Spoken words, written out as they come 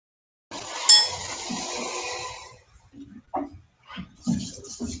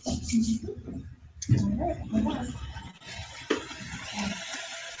right, hold on. Okay.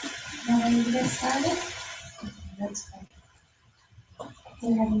 Now ready to get started? That's great.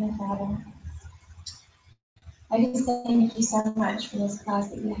 Dear Heavenly Father, I just thank you so much for this class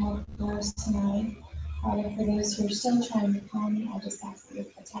that you have for us tonight. Father, for those who are still trying to come, I just ask that you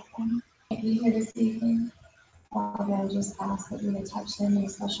protect them. If you here this evening, Father, I just ask that you would touch them in a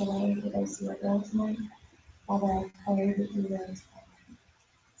special way for those who are ill tonight. Father, I pray that you would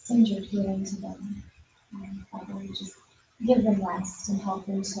send your healing to them. Father, you just give them rest and help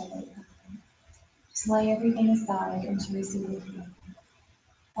them to just lay everything aside and to receive your healing.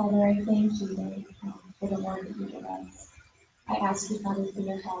 Father, I thank you, Lord, for the word that you give us. I ask you, Father, for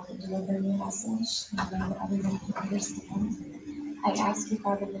your help in delivering your message in a way that everyone can understand. I ask you,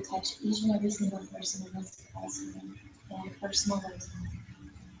 Father, to touch each and every single person in this classroom in a personal way tonight.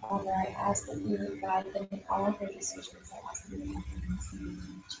 Father, I ask that you would guide them in all of their decisions. I ask that you would help them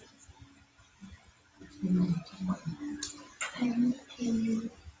in Jesus.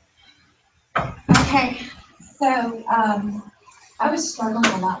 Okay, so I was struggling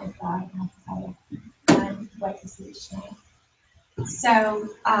a lot with God and I decided what to teach tonight. So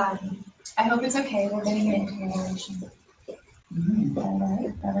I hope it's okay. We're going to get into Revelation. All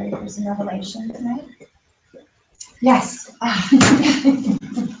right, are ready for some Revelation tonight? Yes.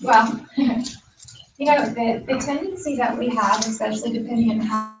 Well, you know, the tendency that we have, especially depending on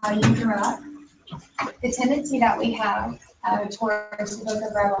how you grew up, the tendency that we have towards the book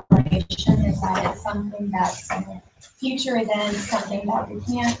of Revelation is that it's something that's a future event, something that we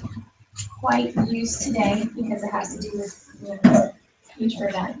can't quite use today because it has to do with future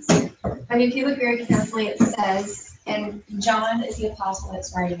events. But if you look very carefully, it says, and John is the apostle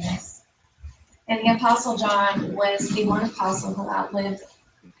that's writing this. And the apostle John was the one apostle who outlived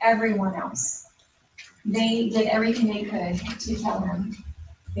everyone else. They did everything they could to kill him.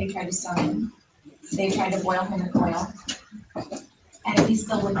 They tried to stone him. They tried to boil him in oil. And he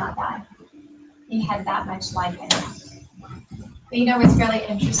still would not die. He had that much life in him. But you know what's really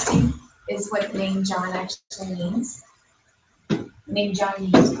interesting is what the name John actually means. The name John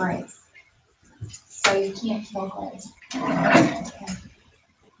means grace. So you can't kill grace.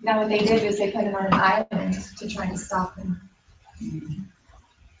 Now what they did was they put him on an island to try to stop him.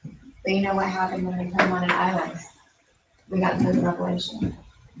 But you know what happened when they put him on an island? We got the book of Revelation,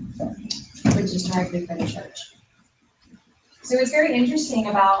 which is directly for the church. So what's very interesting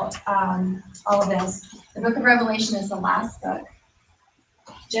about all of this, the book of Revelation is the last book.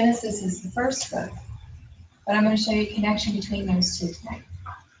 Genesis is the first book. But I'm going to show you a connection between those two tonight.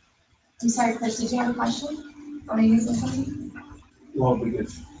 I'm sorry, Chris, did you have a question? Or are you using something? Well,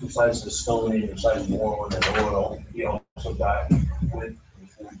 because besides the stoning, besides the oil and the oil, he also got with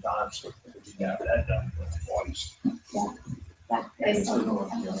 4 times, so he got that done twice. Yeah.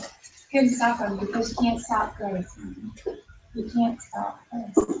 Couldn't stop him because you can't stop grace. You can't stop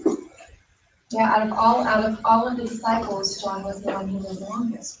grace. Yeah, out of all of the disciples, John was the one who was the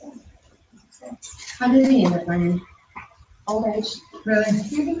longest. How did he end up running? Old age. Really?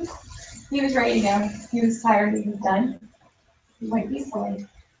 He was ready to go. He was tired. He was done. He went peacefully.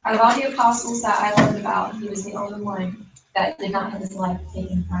 Out of all the apostles that I learned about, he was the only one that did not have his life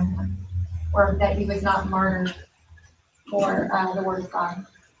taken from him, or that he was not martyred for the word of God.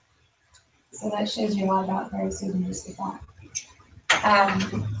 So that shows you a lot about grace even just with that.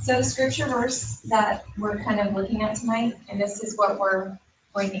 So the scripture verse that we're kind of looking at tonight, and this is what we're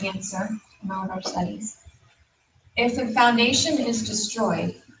going to answer in all of our studies. If the foundation is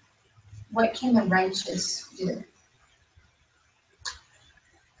destroyed, what can the righteous do?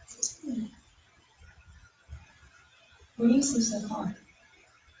 What do you see so far?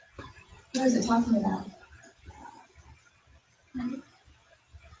 What is it talking about?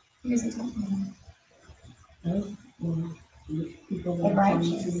 What is it talking about? The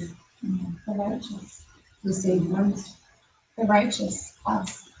righteous. The righteous. The saved ones. The righteous,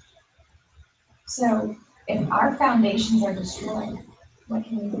 us. So if our foundations are destroyed, what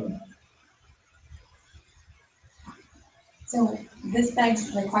can we do? So this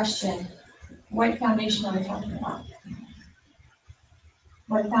begs the question, what foundation are we talking about?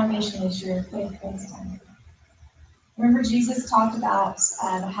 What foundation is your faith based on? Remember Jesus talked about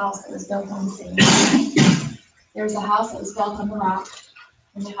the house that was built on the sand. There was a house that was built on the rock,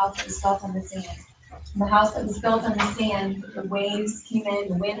 and the house that was built on the sand. And the house that was built on the sand, the waves came in,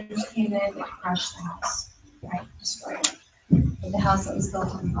 the winds came in, it crushed the house, right? Destroyed it. But the house that was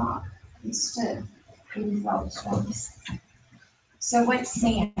built on the rock, it stood, even through all the storms. So what's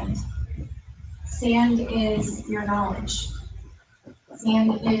sand? Sand is your knowledge.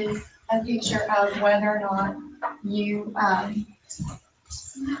 Sand is a picture of whether or not you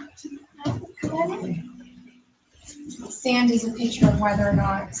Sand is a picture of whether or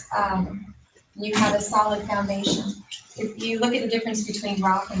not you have a solid foundation. If you look at the difference between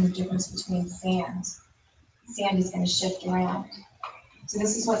rock and the difference between sand, sand is going to shift around. So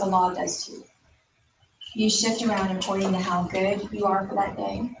this is what the law does to you. You shift around according to how good you are for that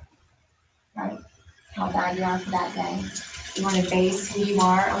day, right? How bad you are for that day. You want to base who you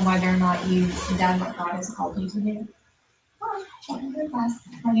are on whether or not you've done what God has called you to do. Oh, welcome to class.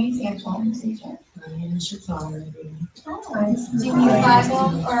 My name's Angela. I'm a teacher. My name is Chicago. Nice. Do you need a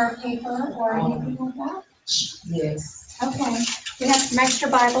Bible or paper or anything like that? Yes. Okay. We have some extra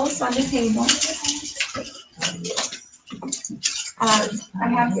Bibles on the table. I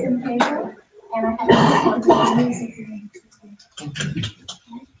have some paper and I have music.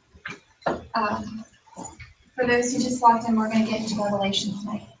 For those who just walked in, we're going to get into Revelation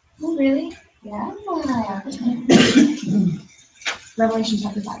tonight. Oh, really? Yeah. Revelation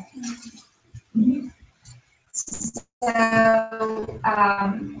chapter 5. So,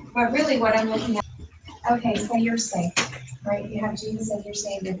 but really what I'm looking at, okay, so you're saved, right? You have Jesus as your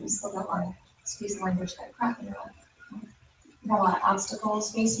Savior, but you still got a lot of, excuse the language, got crap in your life. You've got a lot of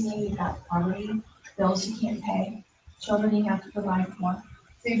obstacles facing you. You've got poverty, bills you can't pay, children you have to provide for,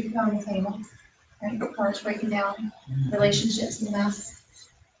 food to put on the table, right? Cars breaking down, relationships a mess.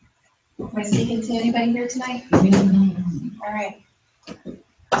 Am I speaking to anybody here tonight? All right.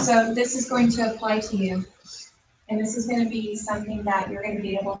 So this is going to apply to you. And this is going to be something that you're going to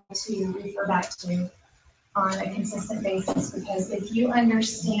be able to refer back to on a consistent basis, because if you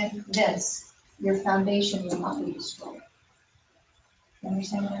understand this, your foundation will not be destroyed. You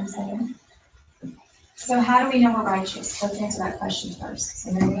understand what I'm saying? So how do we know we're righteous? Let's answer that question first.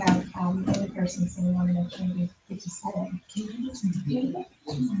 So then we have other persons, and we want to make sure we get to set it.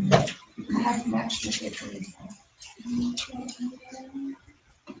 I have some extra here for you.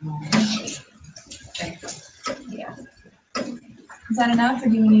 Yeah. Is that enough, or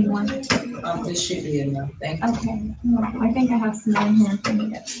do you need more? This should be enough. Thank you. Okay, well, I think I have some on here if I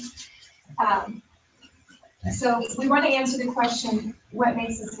need it. So we want to answer the question, what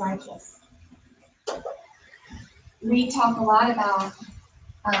makes us righteous? We talk a lot about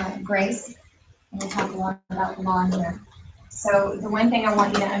grace, and we talk a lot about the law here. So the one thing I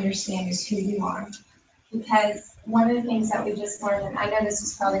want you to understand is who you are. Because one of the things that we just learned, and I know this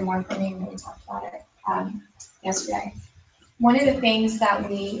was probably more for me when we talked about it yesterday. One of the things that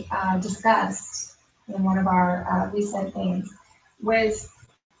we discussed in one of our recent things was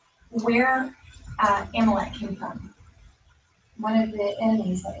where Amalek came from. One of the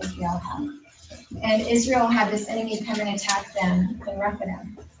enemies that Israel had. And Israel had this enemy come and attack them in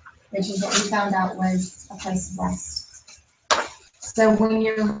Rephidim, which is what we found out was a place of rest. So when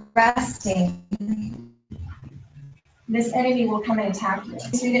you're resting, this enemy will come and attack you.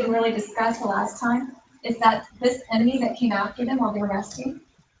 What we didn't really discuss the last time is that this enemy that came after them while they were resting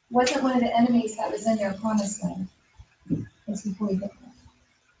wasn't one of the enemies that was in their promised land. It's completely different.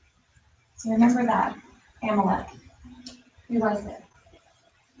 So remember that, Amalek. Who was it?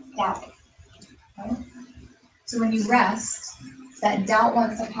 Doubt. Okay? So when you rest, that doubt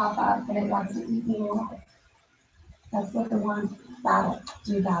wants to pop up and it wants to eat you alive. That's what the word battle,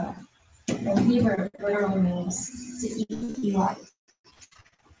 do battle. In Hebrew, it literally means to eat you up.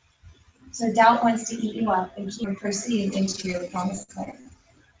 So doubt wants to eat you up and keep you proceeding into your promised land.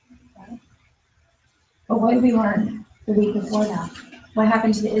 Okay? But what did we learn the week before that? What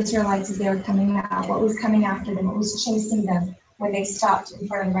happened to the Israelites as they were coming out? What was coming after them? What was chasing them when they stopped in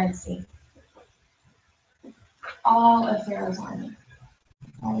front of the Red Sea? All of Pharaoh's army.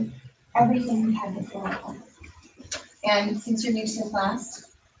 Right? Everything we had before that. And since you're new to the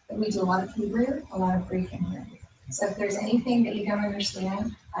class, we do a lot of Hebrew, a lot of Greek in here. So if there's anything that you don't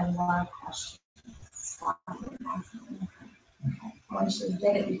understand, I love questions. Stop and ask me. Okay. I want you to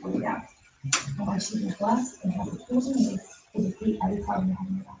get it before you go. I want you to be blessed and have the tools you need to defeat every problem you have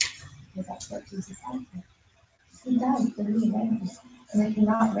in your life. Because that's what Jesus said. He does for you reigning. And if you're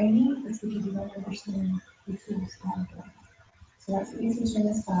not reigning, it's because you don't understand the tools you have in your life. So that's what you teach in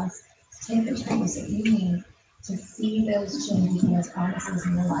this class. Take the tools that you need to see those changes and those promises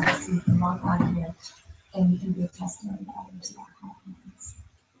in your life, so you can walk out of here and you can be a testimony to others about how it happens.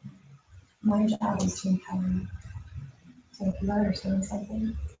 My job is to empower you. So if you don't understand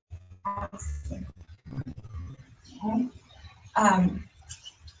something, ask me. Okay?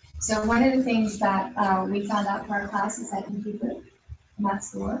 So one of the things that we found out for our class is that in Hebrew,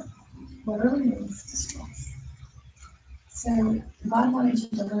 Matzor, literally means distress. So God wanted to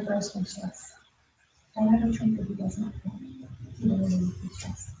deliver us from stress. Don't ever think that He doesn't want to deliver you from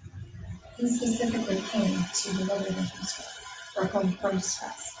stress. He specifically came to deliver them from stress. or from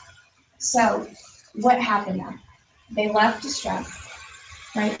distress. So what happened then? They left distress,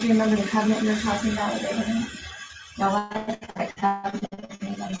 right? Do you remember the covenant we were talking about with Abraham? Now let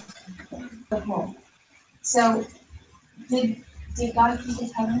covenant the whole. So did God keep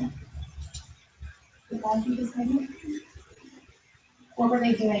his covenant? Did God keep his covenant? What were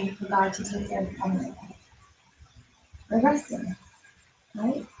they doing for God to take care of the covenant? They're resting,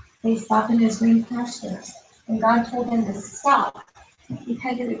 right? They stopped in his green pastures. And God told them to stop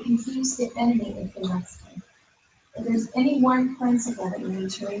because it would confuse the enemy if they rested. If there's any one principle that you need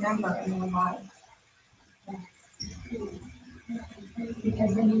to remember in your life,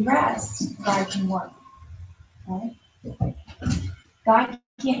 because when you rest, God can work, right? God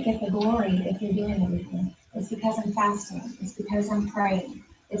can't get the glory if you're doing everything. It's because I'm fasting. It's because I'm praying.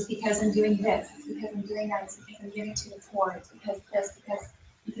 It's because I'm doing this. It's because I'm doing that. It's because I'm giving to the poor. It's because this,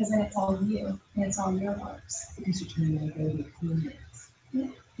 because then it's all you and it's all your works. Because you're trying to go to the Yeah.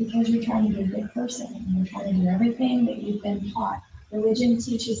 Because you're trying to be a good person and you're trying to do everything that you've been taught. Religion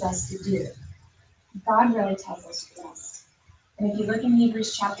teaches us to do. God really tells us to rest. And if you look in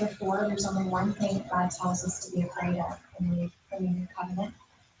Hebrews chapter 4, there's only one thing that God tells us to be afraid of in the new covenant.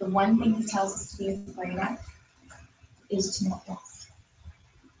 The one thing he tells us to be afraid of is to not rest.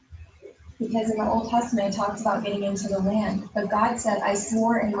 Because in the Old Testament, it talks about getting into the land. But God said, I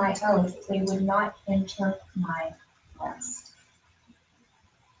swore in my oath they would not enter my rest.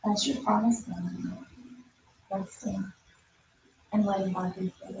 That's your promise, then. Resting and letting God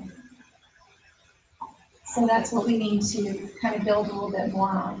be free. So that's what we need to kind of build a little bit more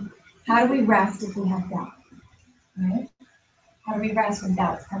on. How do we rest if we have doubt? Right? How do we rest when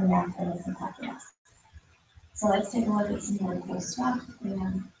doubt's coming after us and attacking us? So let's take a look at some more of those stuff.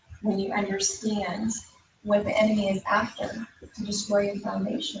 And when you understand what the enemy is after to destroy your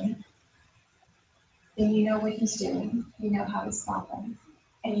foundation, then you know what he's doing, you know how to stop him,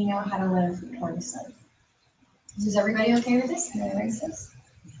 and you know how to live victoriously. Is everybody okay with this? Can I erase this?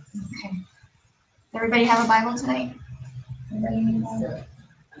 Okay. Does everybody have a Bible tonight? Everybody need a Bible?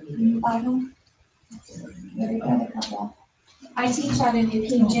 Need a Bible? Very good, a couple. I teach out in New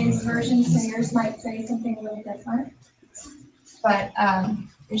King James Version, so yours might say something a little different. But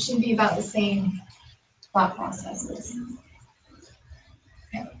it should be about the same thought processes.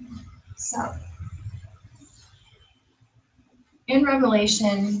 Okay. So, in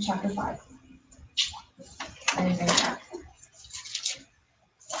Revelation chapter 5,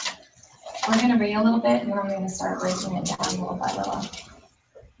 we're going to read a little bit, and then I'm going to start breaking it down little by little.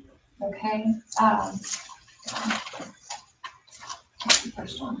 Okay?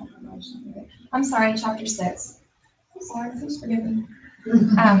 I'm sorry, chapter 6. I'm sorry, please forgive me.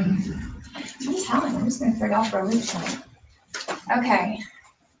 I'm telling, I'm just going to throw it off for a loop tonight. Okay.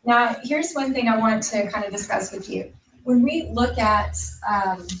 Now, here's one thing I want to kind of discuss with you. When we look at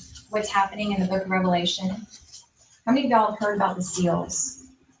what's happening in the book of Revelation, how many of y'all have heard about the seals?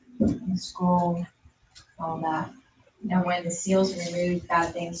 The scroll, all that. You know, when the seals are removed,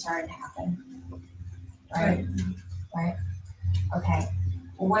 bad things start to happen. Right? Right? Okay.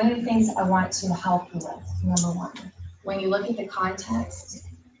 Well, one of the things I want to help you with, number one, when you look at the context,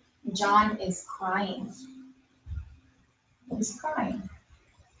 John is crying. He's crying.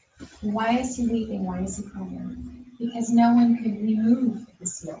 Why is he weeping? Why is he crying? Because no one could remove the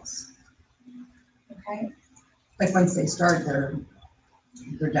seals. Okay? Like once they start, they're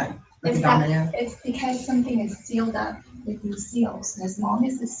done. Like It's, a domino. it's because something is sealed up with these seals. And as long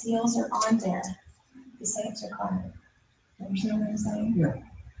as the seals are on there, the saints are crying. You understand what I'm saying? Yeah.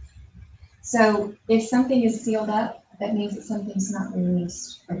 So if something is sealed up, that means that something's not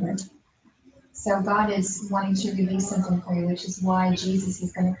released. Okay. So God is wanting to release something for you, which is why Jesus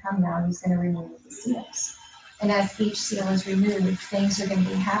is going to come now and he's going to remove the seals. And as each seal is removed, things are going to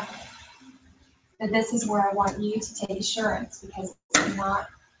be happening. But this is where I want you to take assurance, because it's not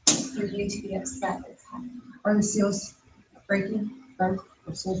for you to be upset that's happening. Are the seals breaking? Are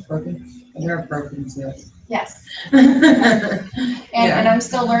seals broken? They're broken seals. Yes. Yeah. And I'm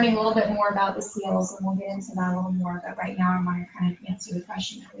still learning a little bit more about the seals, and we'll get into that a little more. But right now, I want to kind of answer the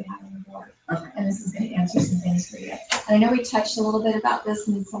question that we have on the board. Okay. And this is going to answer some things for you. And I know we touched a little bit about this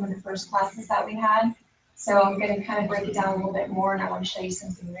in some of the first classes that we had. So I'm going to kind of break it down a little bit more, and I want to show you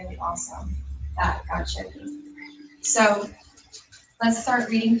something really awesome that God showed me. So let's start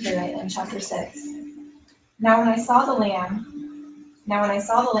reading through it in chapter 6. Now when I saw the Lamb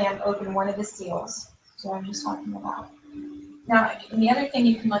open one of the seals, so I'm just talking about. Now, and the other thing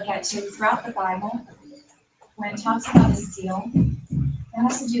you can look at too, throughout the Bible, when it talks about a seal, that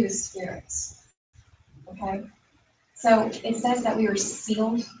has to do with spirits. Okay? So it says that we were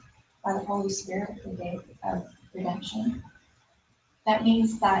sealed by the Holy Spirit, the day of redemption. That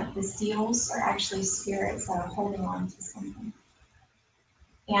means that the seals are actually spirits that are holding on to something.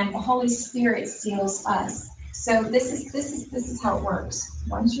 And the Holy Spirit seals us. So this is how it works.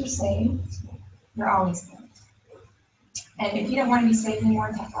 Once you're saved, you're always saved. And if you don't want to be saved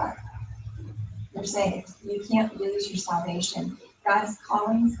anymore, guess what? You're saved. You can't lose your salvation. God's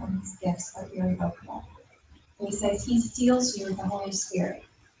callings and his gifts are irrevocable. And he says he seals you with the Holy Spirit.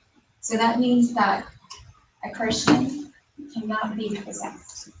 So that means that a Christian cannot be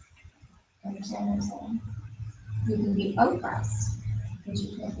possessed. Understand what I'm saying? You can be oppressed, but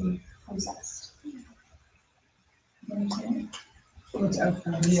you can't be possessed. You understand? What's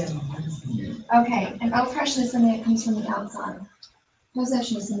oppression? Okay, and oppression is something that comes from the outside.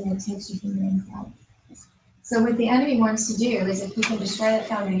 Possession is something that takes you from the inside. So what the enemy wants to do is if he can destroy that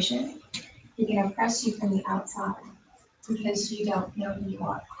foundation, he can oppress you from the outside because you don't know who you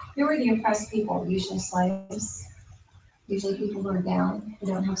are. Who are the oppressed people? Usually slaves, usually people who are down, who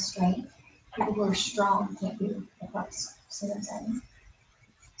don't have strength. People who are strong can't be oppressed. See what I'm saying?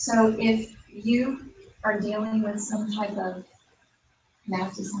 So if you are dealing with some type of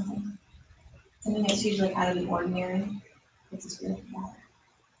nasty something that's usually out of the ordinary, it's a spiritual battle.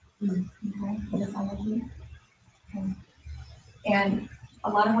 Okay, does that sound like you? Okay. And a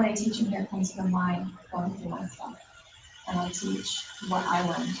lot of what I teach in here comes from my going through my stuff. And I teach what I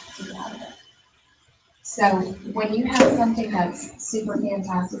learned to get out of it. So when you have something that's super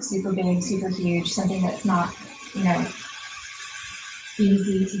fantastic, super big, super huge, something that's not,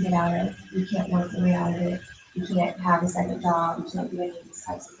 easy to get out of, you can't work your way out of it, you can't have a second job, you can't do any of these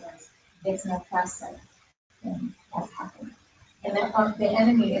types of things. It's an oppressive thing that's happening. And the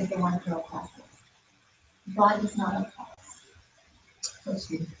enemy is the one who oppresses. God is not oppressed.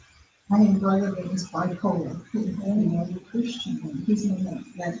 I have a brother that is bipolar. He was a Christian, and he's the one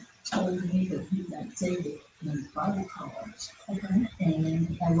that told me that he got saved in Bible college. Okay.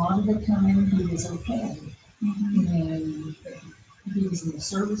 And a lot of the time he was okay. And he was in the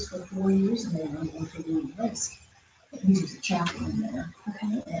service for 4 years, and they went into the risk. He was a chaplain there.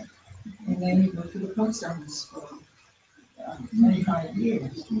 Okay. And then he worked for the post office for 25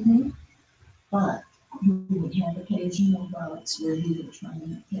 years. But he would have occasional bouts where he would try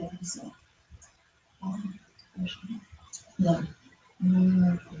and kill himself. Yeah.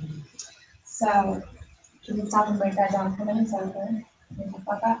 So, can we stop and break that down for a minute? Okay. Can we talk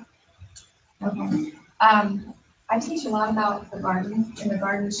about that? Okay. I teach a lot about the garden, and the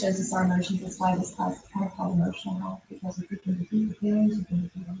garden shows us our emotions. That's why this class is kind of called emotional health, because if we can defeat the feelings, we can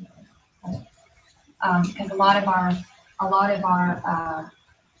defeat the feelings. Because a lot of our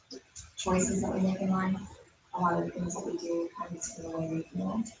choices that we make in life, a lot of the things that we do comes from the way we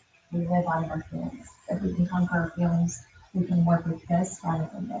feel. We live out of our feelings. If we can conquer our feelings, we can work with this rather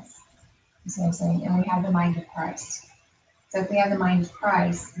than this. You see what I'm saying? And we have the mind of Christ. So if we have the mind of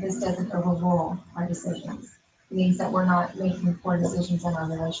Christ, this doesn't overrule our decisions. It means that we're not making poor decisions in our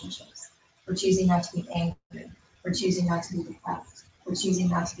relationships. We're choosing not to be angry. We're choosing not to be depressed. We're choosing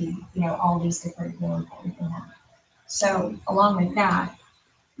not to be, all these different feelings that we can have. So along with that,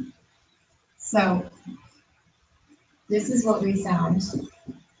 this is what we found,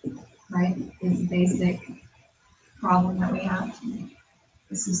 right? Is the basic problem that we have.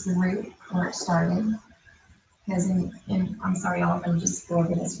 This is the root where it started. Because I'm sorry, y'all, I'm going to just go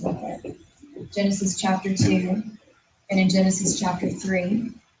over this real quick. Genesis chapter 2 and in Genesis chapter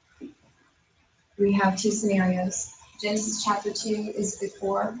 3, we have two scenarios. Genesis chapter 2 is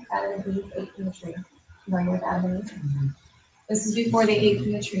before Adam and Eve ate from the tree. Familiar with Adam and Eve? This is before they ate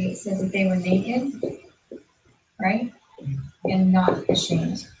from the tree. It says that they were naked, right? And not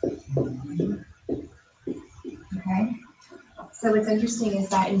ashamed. Okay? So what's interesting is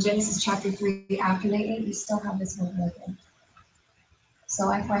that in Genesis chapter 3, after they ate, you still have this word naked. So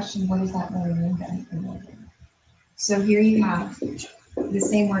I question, what does that really mean then? So here you have the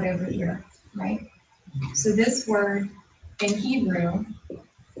same word over here, right? So this word in Hebrew,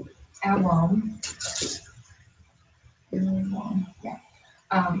 Alon,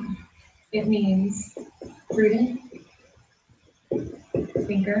 it means prudent,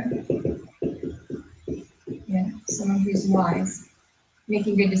 thinker, someone who's wise,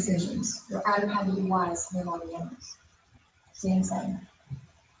 making good decisions. Well, Adam had to be wise to live on the animals. See what I'm saying?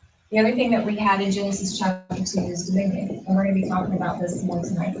 The other thing that we had in Genesis chapter 2 is dominion, and we're going to be talking about this more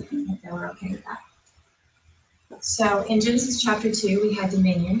tonight, if we're okay with that. So in Genesis chapter 2, we had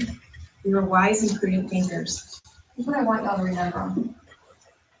dominion. We were wise and prudent thinkers. Here's what I want y'all to remember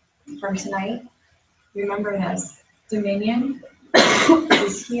from tonight. Remember this. Dominion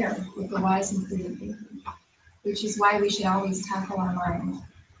is here with the wise and prudent thinker, which is why we should always tackle our mind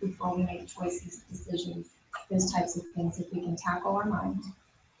before we make choices, decisions, those types of things, if we can tackle our mind,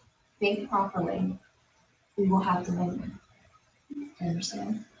 think properly, we will have dominion.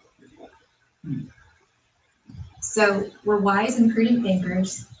 Understand? So we're wise and prudent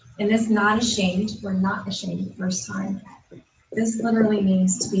thinkers, and this not ashamed, we're not ashamed the first time. This literally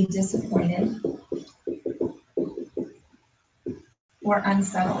means to be disappointed or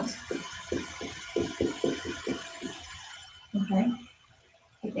unsettled. Okay?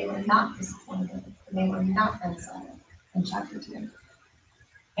 But they were not disappointed, they were not unsettled in chapter 2.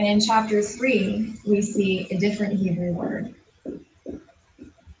 And in chapter 3, we see a different Hebrew word.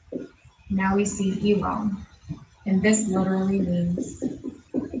 Now we see Elam, and this literally means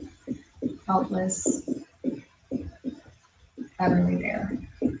helpless, utterly bare.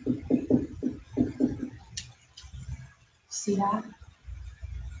 See that?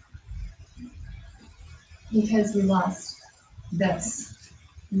 Because we lost this,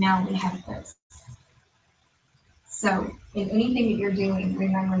 now we have this. So in anything that you're doing,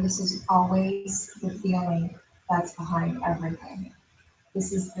 remember this is always the feeling that's behind everything.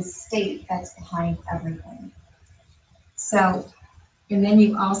 This is the state that's behind everything. So, and then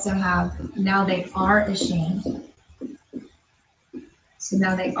you also have, now they are ashamed. So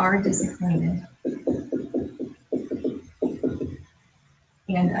now they are disappointed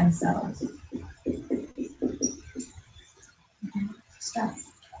and unsettled.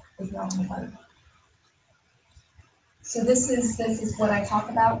 Stress is not in the heart. So this is what I talk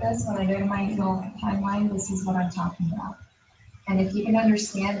about this when I go to my little timeline. This is what I'm talking about. And if you can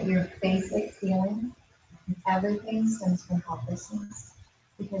understand that your basic feeling, everything stems from helplessness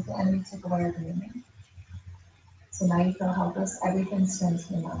because the enemy took away our dominion. So now you feel helpless. Everything stems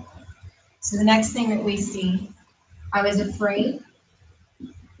from that. So the next thing that we see, I was afraid.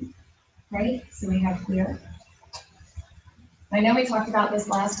 Right? So we have fear. I know we talked about this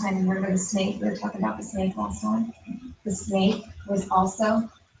last time. Remember the snake? We were talking about the snake last time. The snake was also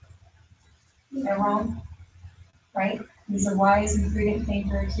Aaron, right? He's a wise and prudent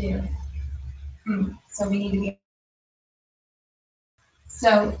thinker too. So we need to be.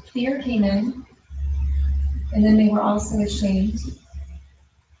 So fear came in, and then they were also ashamed.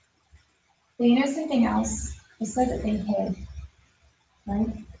 But you know something else? It said that they hid, right?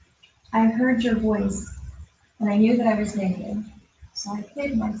 I heard your voice, and I knew that I was naked, so I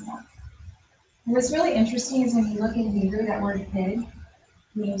hid myself. And what's really interesting is when you look in Hebrew, that word hid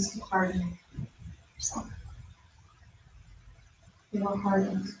means to harden yourself. They were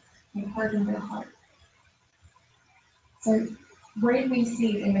hardened. They hardened their heart. So what did we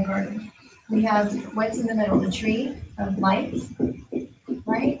see in the garden? We have what's in the middle, the tree of life,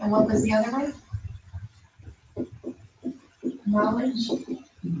 right? And what was the other one? Knowledge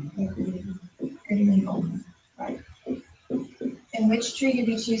and evil, right? And which tree did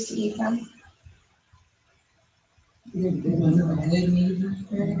we choose to eat from? Good and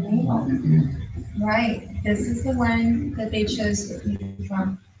evil. Right. This is the one that they chose to eat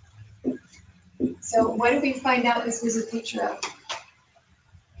from. So what did we find out this was a picture of?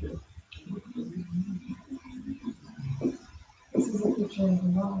 This is a picture of the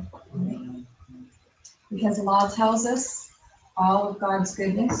law. Because the law tells us all of God's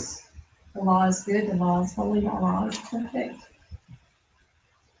goodness. The law is good, the law is holy, the law is perfect.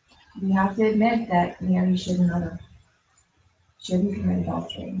 You have to admit that, you shouldn't murder, shouldn't commit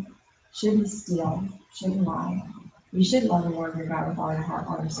adultery, shouldn't steal, shouldn't lie. You should love the Lord your God with all your heart,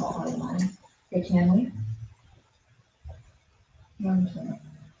 all your soul, all your mind. But can we? No, we can't.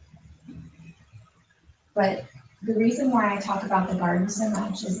 But the reason why I talk about the garden so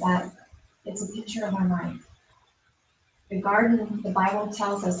much is that it's a picture of our mind. The garden, the Bible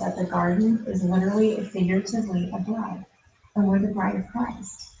tells us that the garden is literally, figuratively, a bride, and we're the bride of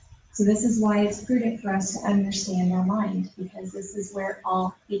Christ. So this is why it's prudent for us to understand our mind, because this is where it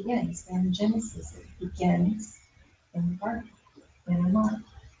all begins. In Genesis, it begins in the garden, in our mind.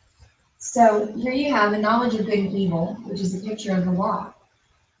 So here you have the knowledge of good and evil, which is a picture of the law.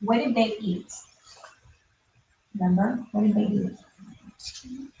 What did they eat? Remember? What did they eat?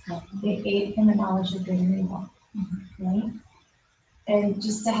 They ate from the knowledge of good and evil. Right? And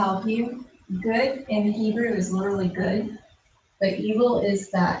just to help you, good in Hebrew is literally good, but evil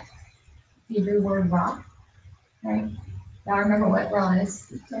is that Hebrew word ra, right? Now remember what ra is.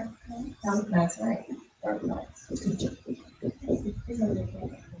 That's right.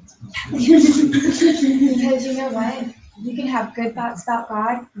 Because you know what? You can have good thoughts about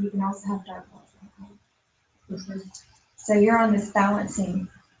God, and you can also have dark thoughts about God. So you're on this balancing.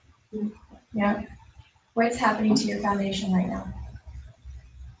 Yeah. What's happening to your foundation right now?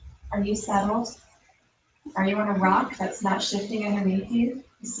 Are you settled? Are you on a rock that's not shifting underneath you?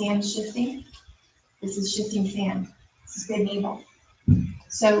 The sand's shifting? This is shifting sand. This is good and evil.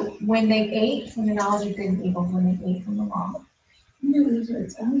 So when they ate from the knowledge of good and evil, when they ate from the law.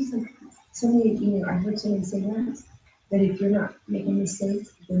 It's almost like somebody, I heard somebody say once, that if you're not making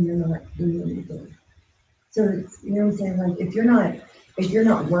mistakes, then you're not doing anything. So it's, what I'm saying, like, if you're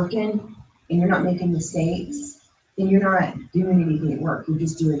not working and you're not making mistakes, then you're not doing anything at work, you're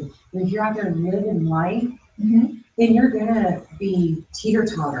just doing, and if you're out there living life, then you're gonna be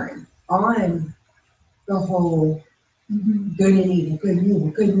teeter-tottering on the whole good and evil, good and evil,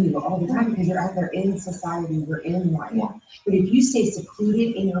 good and evil all the time, because you're out there in society, you're in life. Yeah. But if you stay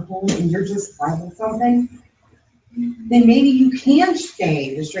secluded in your home and you're just Bible thumping, then maybe you can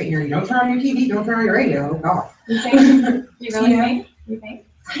stay the straight and narrow. Don't turn on your TV, don't turn on your radio, oh God. You think? You really think? You think?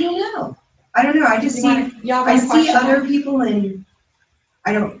 I don't know. I just You see, wanna- y'all I wanna see question other that? people and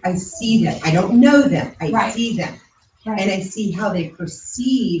I see them. I don't know them. I Right. see them. Right. And I see how they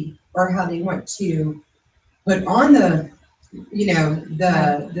perceive or how they want to put on the,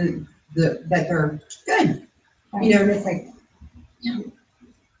 that they're good. And it's like, no,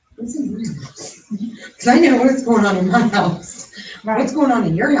 this is my house. Because I know what's going on in my house. Right. What's going on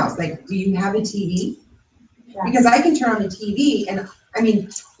in your house? Like, do you have a TV? Yeah. Because I can turn on the TV and,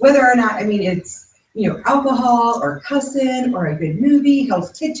 whether or not, it's, alcohol or cussing or a good movie,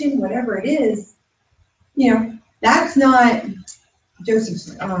 Hell's Kitchen, whatever it is, that's not Joel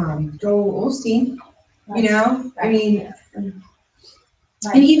Osteen, Right.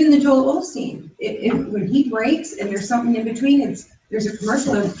 and even the Joel Osteen, when he breaks and there's something in between, there's a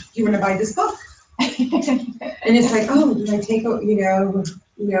commercial of, do you want to buy this book? And it's like, oh, did I take, what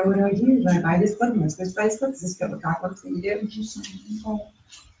do I do? Do I buy this book? Am I supposed to buy this book? Is this what God wants me to do?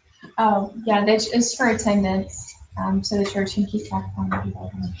 Oh, yeah, it's for attendance, so the church can keep track of how many people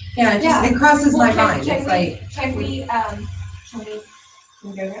come. Yeah, it crosses my mind. Can It's we, like, can we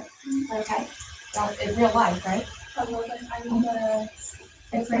go there? Okay. Well, in real life, right?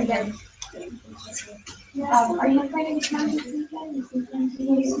 It's right there. Are you planning to come this weekend?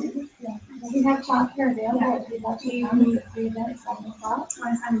 We have childcare available if you'd like to come at 3 events, 7 o'clock.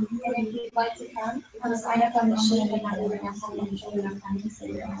 And if you'd like to come, sign up on the sheet and that will have some usually enough time to say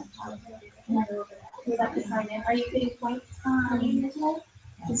you don't have childcare. You'd like to sign in. Are you getting points for being here today?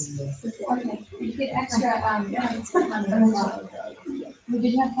 Okay. You get extra, Did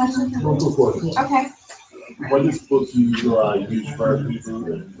you have questions? One quick question. Okay. What is supposed to use for people?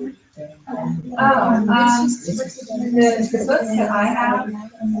 The books that I have,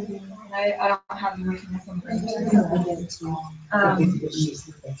 I don't have them written with them.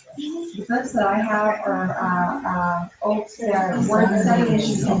 The books that I have are, word study,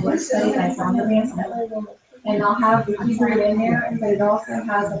 issues of word study, that's on the band. And I'll have the Hebrew in there, but it also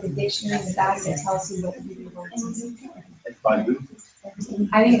has like a dictionary in the back that tells you what the Hebrew words is. By who?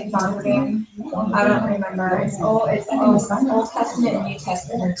 I think it's on the band. I don't remember. It's Old Testament and New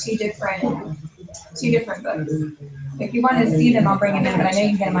Testament. They're two different books. If you want to see them, I'll bring them in, but I know you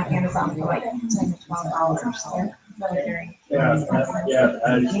can get them on Amazon for like $10 to $12. So really very expensive.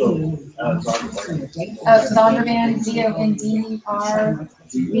 It's Zondervan, Zondervan.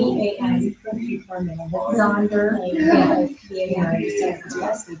 Zonder.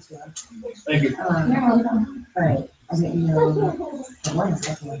 Thank you. You're welcome. right, I didn't know. The one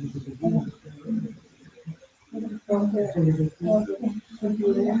second I did the beginning. That's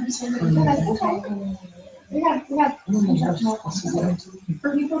okay. We have. For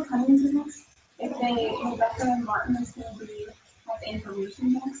people coming to this, if Rebecca and Martin is going to be at the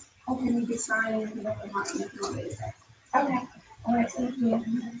information desk, hopefully we can sign in Rebecca and Martin if you want me to say. Okay. All right, thank you.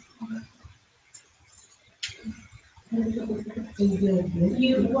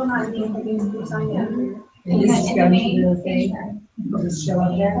 You will not need to sign in. And this is going to the thing. Just show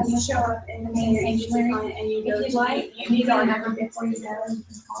up there. You show up in the main sanctuary, and you go to, like, you need our number before you go.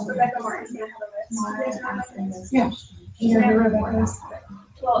 Rebecca Martin's gonna have a list. Yeah.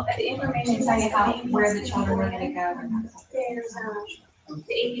 Well, at the information tell you how, where the children are gonna go. There's,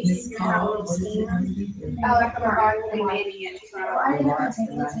 the ABC's gonna have a little scheme. Rebecca Martin will be maybe it. I don't know,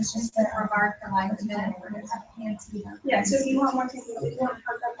 it's just that our bar for like a minute, we're gonna have fancy. Yeah, so if you want more tickets, if you want to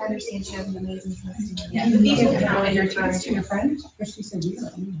park up, I understand you have an amazing testimony. Yeah, but these are kind of your turns to your friend. But she said you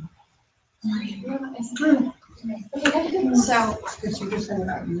don't know. So, But she just said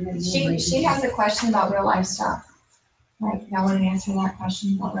about you. she has a question about real life stuff. Like, I want to answer that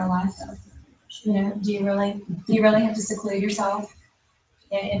question about real life stuff. Do you really have to seclude yourself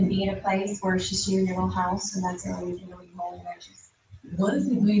and be in a place where it's just you in your little house and that's the only thing that we hold there? What is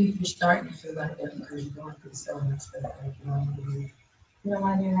it when you start to feel like that because you're going through so much that like you don't You don't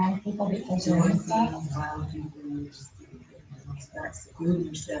want to be around people because you're doing stuff. start secluding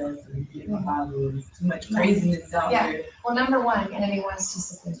yourself and getting involved with too much craziness out Yeah. there. Well, number one, the enemy wants to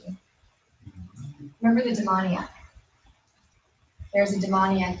seclude you. Remember the demoniac. There's a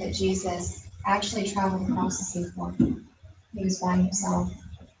demoniac that Jesus actually traveled across the sea for. He was by himself.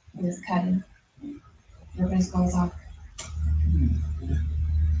 He was cutting. Ripping his clothes off.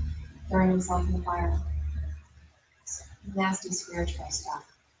 Throwing himself in the fire. Nasty spiritual stuff.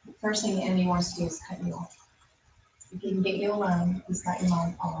 First thing the enemy wants to do is cut you off. If he can get you alone, he's got your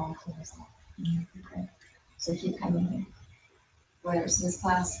mind all wrong for himself. Okay? So keep coming in. Whether it's this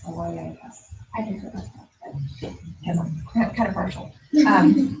class or one other class. I can put that, because I'm kind of partial.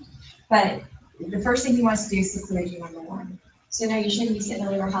 But the first thing he wants to do is seclude you, number one. So no, you shouldn't be sitting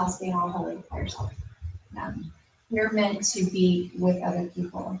in your house being all holy by yourself. No. You're meant to be with other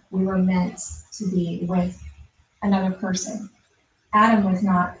people. We were meant to be with another person. Adam was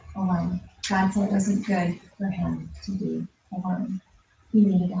not alone. God said it wasn't good for him to be alone. He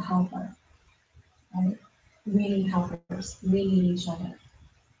needed a helper. Right? We need helpers. We need each other.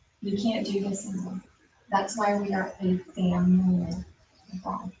 You can't do this alone. That's why we are a family of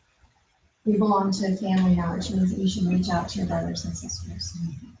God. We belong to a family now, which means that you should reach out to your brothers and sisters.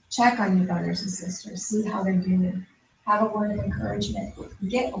 Check on your brothers and sisters. See how they're doing. Have a word of encouragement.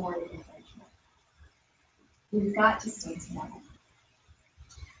 Get a word of encouragement. We've got to stay together.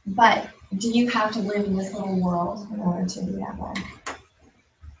 But do you have to live in this little world in order to be that way?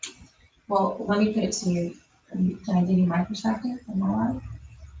 Well, let me put it to you. Can I give you my perspective on my life?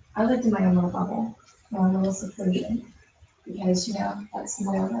 I lived in my own little bubble, my own little seclusion, because, that's the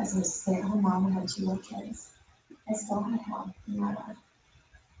way I was. I was a stay-at-home mom and had 2 little kids. I still had help in my life.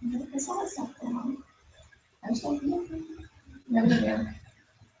 I saw that stuff going on. I was like, nobody knew.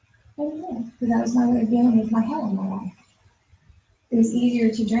 Because that was my way of dealing with my hell in my life. It was easier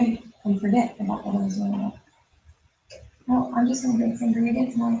to drink and forget about what I was doing. Well, I'm just going to drink some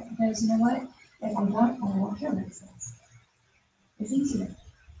ingredients because you know what? If I'm not, I won't kill myself. It's easier.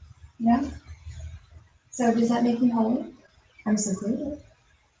 Yeah? So does that make me holy? I'm secluded.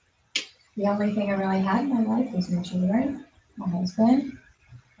 The only thing I really had in my life was my children, my husband.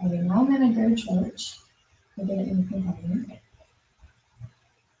 I didn't know men and go to church. I didn't make me holy.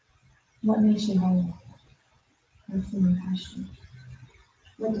 What makes you holy? That's the main question.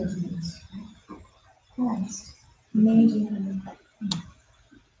 What does it mean? Christ made you holy.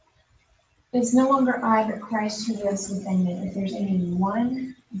 It's no longer I, but Christ who lives within me. If there's any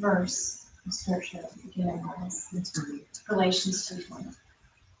one verse of scripture that you can memorize, it's Galatians 2:20.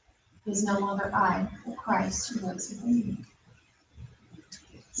 It's no longer I, but Christ who lives within me.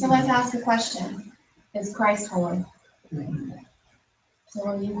 So let's ask the question, is Christ holy? So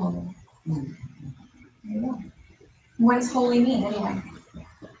are you holy? There you go. What does holy mean anyway?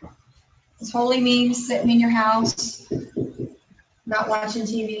 Does holy mean sitting in your house, not watching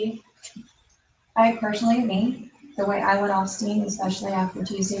TV? Me, the way I let off steam, especially after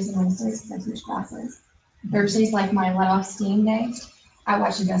Tuesdays and Wednesdays, because I teach classes. Thursday's like my let off steam day. I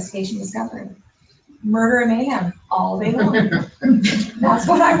watch Investigation Discovery. Murder and mayhem all day long. That's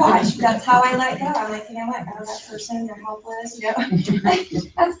what I watch. That's how I let go. I'm like, you know what? Oh, that person, they're helpless.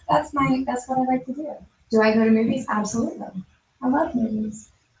 That's what I like to do. Do I go to movies? Absolutely. I love movies.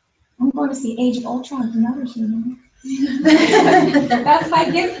 I'm going to see Age of Ultron for Mother's Day. That's my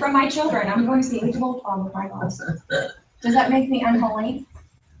gift from my children. I'm going to see Age of Ultron with my moms. Does that make me unholy?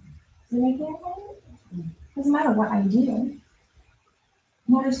 Does it make me unholy? Doesn't matter what I do. It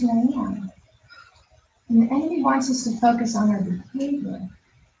matters who I am. And the enemy wants us to focus on our behavior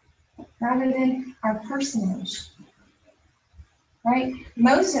rather than our personage. Right?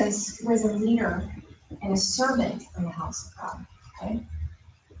 Moses was a leader and a servant in the house of God. Okay?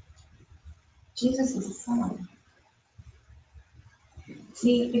 Jesus is a son.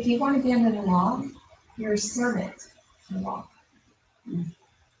 See, if you want to be under the law, you're a servant to the law.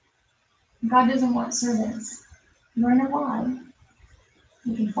 God doesn't want servants. You want to know why?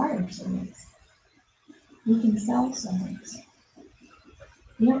 You can fire servants. You can sell servants.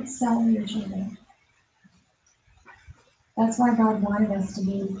 You don't sell your children. That's why God wanted us to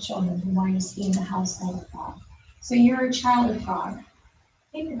be children. He wanted us to be in the household of God. So you're a child of God.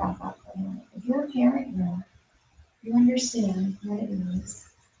 Think about that for a minute. If you're a parent now, you understand what it means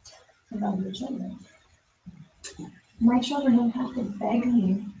to love your children. My children don't have to beg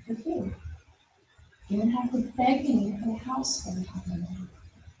me for food. You don't have to beg me for a house for the time.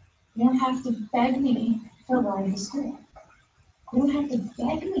 You don't have to beg me for a ride to school. You don't have to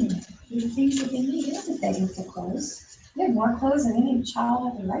beg me for the things that they need. You don't have to beg me for clothes. You have more clothes than any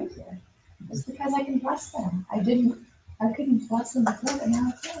child has a right to. It's because I can bless them. I couldn't bless them before, but now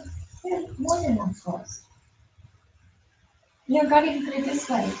I can. They have more than enough clothes. You know, God even put it this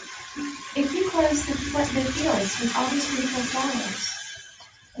way. If you close the fields with all these beautiful flowers,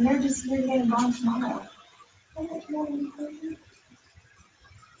 and they're just here getting gone tomorrow, how much more will you put in?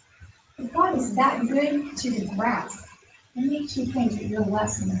 If God is that good to the grass, it makes you think that you're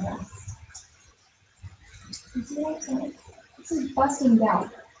less than the grass. You see what I'm saying? This is busting doubt.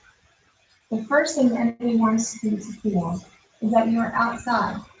 The first thing the enemy wants you to feel is that you're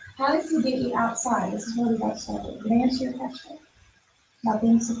outside. How does he get you outside? This is where we got started. Did I answer your question? About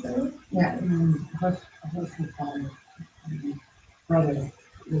being secure? Yeah, her husband, brother,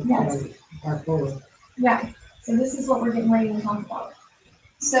 Yes. bipolar. Yeah. So this is what we're getting ready to talk about.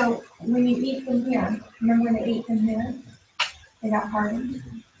 So when you eat from here, remember when they ate from here? They got hardened.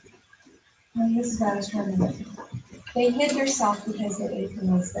 And this is what I was trying to do. They hid themselves because they ate from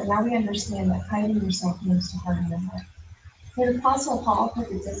this, but now we understand that hiding yourself means to harden your heart. So the Apostle Paul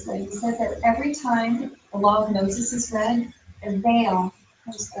put it this way. He said that every time the law of Moses is read, a veil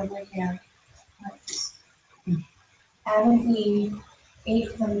comes over here. Like this. Adam and Eve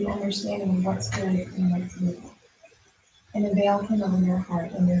ate from the understanding of what's good and what's evil. And the veil came over your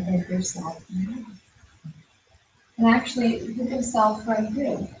heart and you hid yourself. And actually, he hid himself from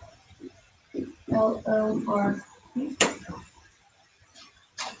who? L-O-R.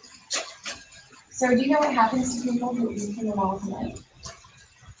 So do you know what happens to people who eat from the law tonight?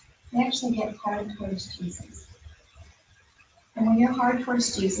 They actually get hard towards Jesus. And when you're hard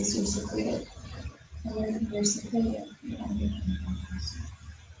towards Jesus, you're secluded. And when you're secluded, you don't get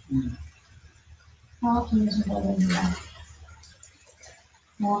anything. How often is your brother in your life?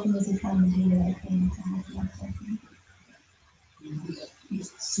 How often does he come and do the right thing to help you out something? He's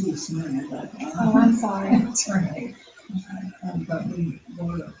serious man, but. Oh, I'm sorry. That's right. But we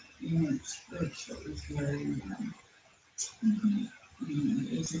were in a church that was very,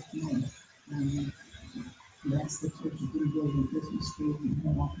 as if, that's the church that we go to Christmas tree and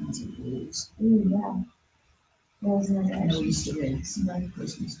have all kinds of rules. Ooh, yeah. There was no No direction. Easter eggs, no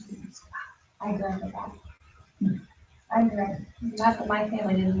Christmas trees. I grew up with that. I grew up, not that my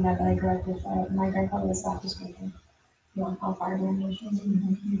family didn't do that, but I grew up with, my grandfather was Baptist preacher. You know, how far down nations,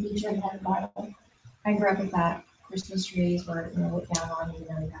 and teacher had a Bible. I grew up with that. Christmas trees were, looked down on, you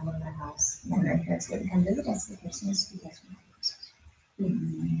had one in our house. My grandparents wouldn't come visit us for Christmas because we had Christmas.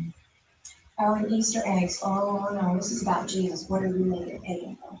 Oh, and Easter eggs. Oh, no, this is about Jesus. What are we making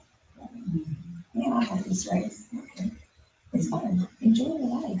pagan for? Yeah, I have Easter eggs. Okay. It's fun. Enjoy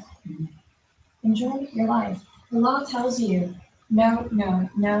your life. Enjoy your life. The law tells you, no, no,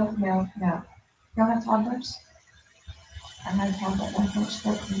 no, no, no. Y'all have toddlers? I had a toddler at one point. I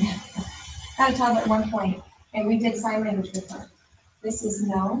had a toddler at one point, and we did sign language with her. This is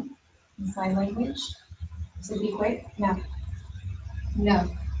no in sign language. So be quick. No. No.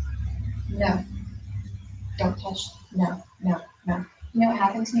 No. Don't touch. No. No. No. You know what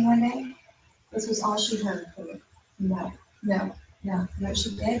happened to me one day? This was all she heard from me. No. No. No. You know what she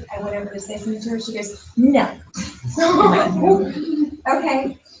did? I went over to say something to her. She goes, no.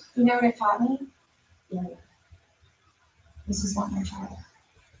 Okay. You know what it taught me? Yeah. This is not my child.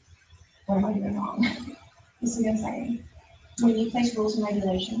 What am I doing wrong? This is what I'm saying. When you place rules and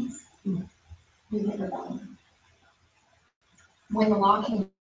regulations, you get rebellion. When the law came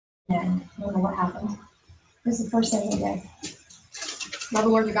in, remember what happened? This is the first thing they did. Love the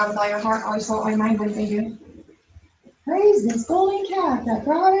Lord your God with all your heart, all your soul, all your mind. What did they do? Praise this golden calf that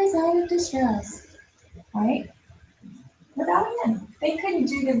brought us out of distress. Right? Rebellion. They couldn't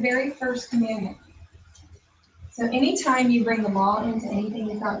do the very first commandment. So anytime you bring the law into anything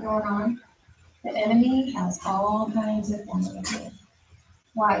you've got going on, the enemy has all kinds of fun with it.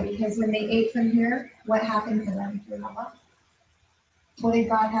 Why? Because when they ate from here, what happened to them? Remember? What did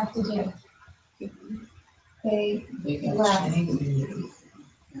God have to do? They left.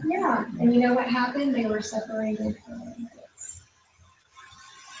 Yeah, and you know what happened? They were separated from us.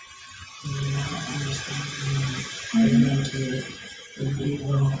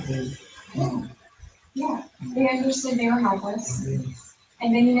 Yeah, they understood they were helpless.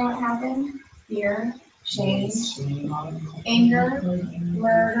 And then you know what happened? Fear, shame, anger,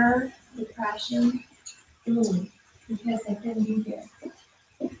 murder, depression. Ooh, because they couldn't do it.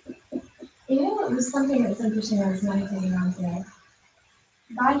 You know, it was something that was interesting I was meditating on today.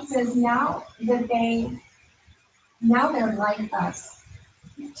 God says now that they're like us,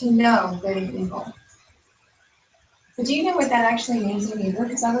 to know good and evil. So do you know what that actually means in Hebrew?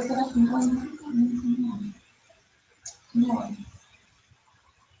 Because I looked it up and going, no.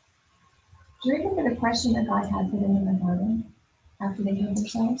 Do you remember the question that God had for them in the garden after they hid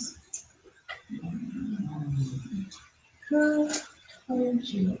themselves? Who told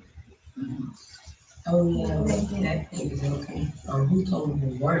you? Oh, yeah, that thing is okay. Who told them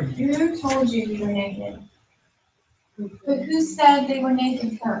the word? Who told you you were naked? But who said they were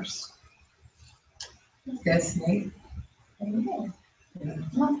naked first? That's Nate. They did. Yeah.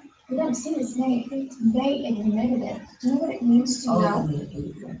 No, we don't see the snake. They admitted it. Do you know what it means to Oh, know? yeah.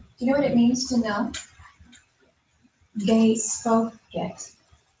 Do you know what it means to know? They spoke it.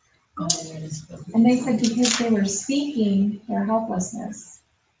 Oh, yeah, that's okay. And they said because they were speaking their helplessness,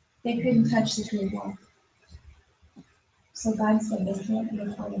 they couldn't touch the tree of life. So God said they can't be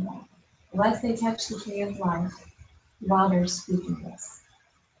a part of that. Unless they touch the tree of life while they're speaking this.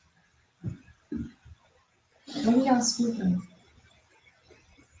 What are y'all speaking?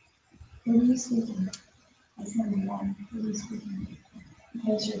 What are you speaking? That's number one. What are you speaking?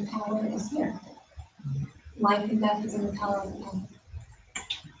 Because your power is here. Life and death is in the power of the tongue.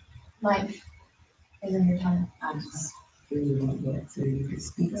 Life is in your tongue. I just really want that so you can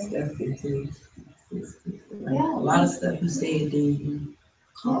speak stuff into. Like, Yeah. a lot of stuff you said, then you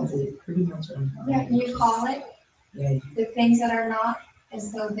cause it pretty much on. Yeah, you call it Yeah, the things that are not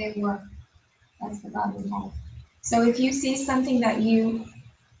as though they were. That's what God would call. So if you see something that you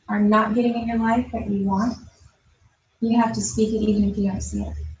are not getting in your life that you want, you have to speak it even if you don't see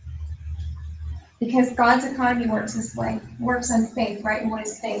it. Because God's economy works this way, works on faith, right? And what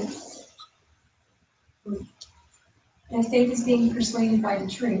is faith? And faith is being persuaded by the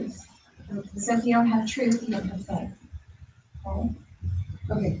truth. So if you don't have truth, you don't have faith. Okay?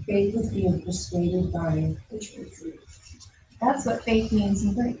 Okay, faith is being persuaded by The truth. That's what faith means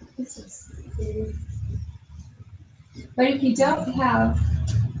in Greek. But if you don't have,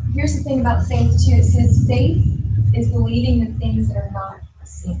 here's the thing about faith too. It says faith is believing the things that are not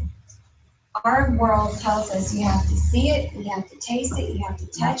seen. Our world tells us you have to see it, you have to taste it, you have to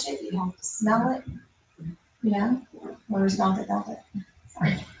touch it, you have to smell it. You know? Where's not about it?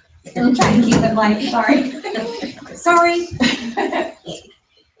 Sorry. I'm trying to keep it light, sorry. Sorry.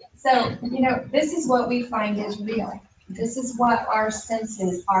 So, this is what we find is real. This is what our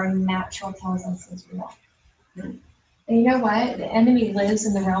senses, our natural tells us is real. And you know what? The enemy lives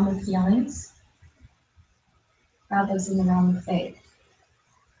in the realm of feelings. God lives in the realm of faith.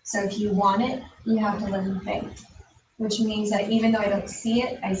 So if you want it, you have to live in faith. Which means that even though I don't see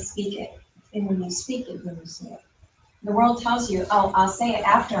it, I speak it. And when you speak it, then you see it. The world tells you, oh, I'll say it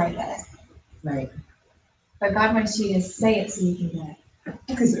after I get it. right. But God wants you to say it so you can get it.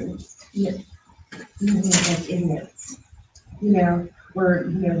 because like ignorance.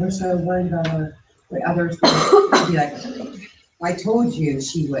 We're so worried about what others will be like. I told you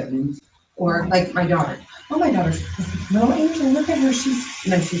she wouldn't, or like my daughter. Oh, my daughter's no angel. Look at her. She's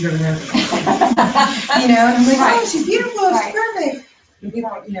really nervous. And I'm like, Right. oh, she's beautiful. Right. She's perfect. You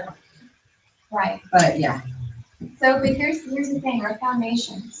know. Right. But yeah. So, but here's the thing, our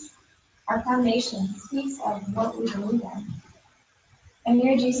foundation speaks of what we believe in. And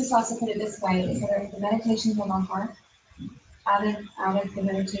Jesus also put it this way, is that the meditations of our heart, out of the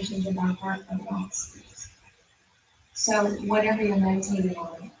meditations of our heart, our mouth speaks. So whatever you're meditating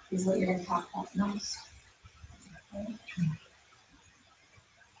on is what you're going to talk about most. Okay?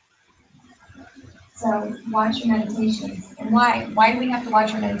 So watch your meditations. And why? Why do we have to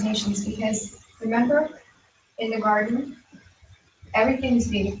watch our meditations? Because remember, in the garden, everything is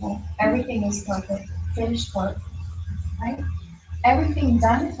beautiful, everything is perfect, finished work, right? Everything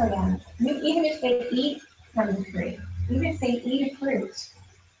done for them. Even if they eat from the tree, even if they eat a fruit,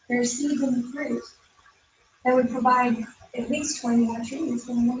 there's seeds in the fruit that would provide at least 20 more trees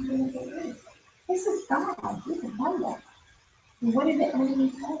than the one thing that they eat. This is God. He's abundant. What did the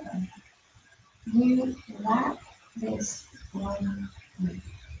enemy tell them? You lack this one thing.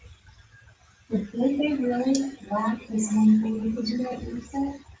 But did they really lack this one thing? Because you know what he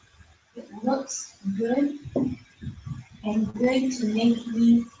said? It looks good and good to make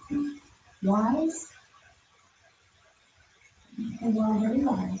me wise. They were already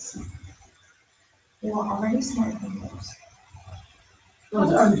wise. They were already smart thinkers.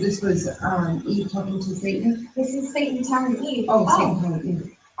 This was Eve talking to Satan. This is Satan telling Eve, Satan telling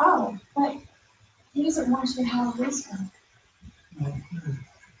Eve. But he doesn't want you to have wisdom.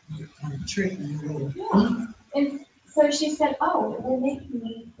 Tricky. Yeah. And so she said, oh, it will make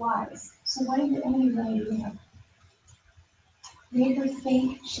me wise. So what did the enemy really do? Made her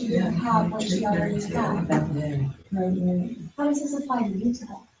think she didn't have what she already had. How does this apply to you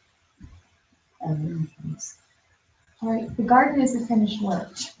today? Right, the garden is the finished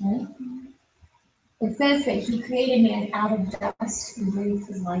work, right? It says that he created man out of dust and breathed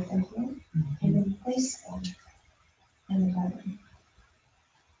his life into him and then placed them in the garden.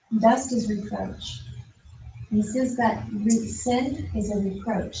 Dust is reproach. He says that sin is a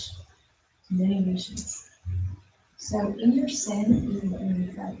reproach many nations. So in your sin, you were in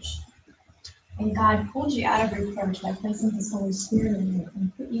reproach. And God pulled you out of reproach by placing His Holy Spirit in you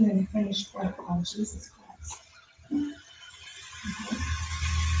and put you in the finished work on Jesus Christ. Okay?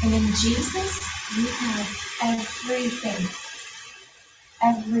 And in Jesus, you have everything.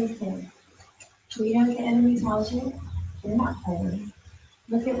 Everything. Treat on the enemy tells you, you're not holy.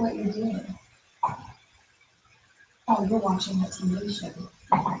 Look at what you're doing. Oh, you're watching that TV show.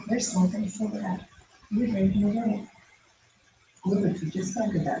 You're smoking a cigarette. You're drinking a drink. Look at you, just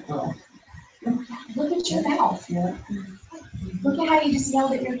think of that girl. Look at your mouth. Yeah. Look at how you just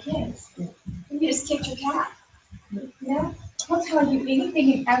yelled at your kids. You just kicked your cat. You know? He'll tell you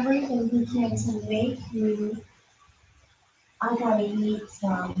anything and everything he can to make you, I gotta eat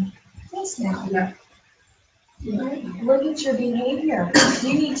some this now. Yeah. Right? Look at your behavior.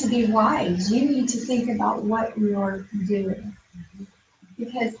 You need to be wise. You need to think about what you're doing.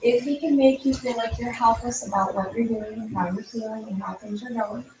 Because if he can make you feel like you're helpless about what you're doing and how you're feeling and how things are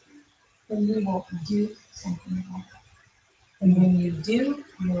going, then you will do something about it. And when you do,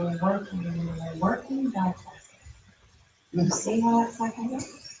 you're working. And when you're working, God bless it. You see how that's like that?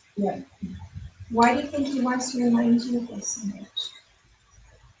 Yeah. Why do you think he wants to remind you of this so much?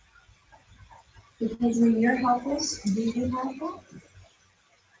 Because when you're helpless, do you have help?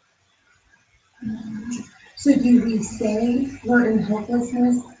 So do we say we're in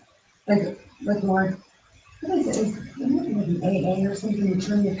hopelessness? Like Lord, what is it? Isn't it like an AA or something? You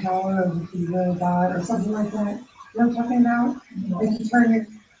turn your power over to the will of God or something like that? You know what I'm talking about? Like you turn your,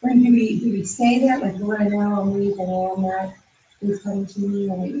 when do we say that? Like, Lord, I know I'm weak and I am that. Please come to me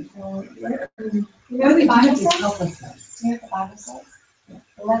and wait for it. You know what the Bible says? Helplessness. You know what the Bible says?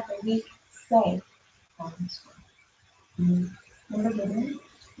 Let the weak say, I'm strong. Remember Gideon?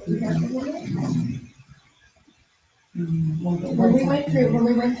 Remember Gideon? When we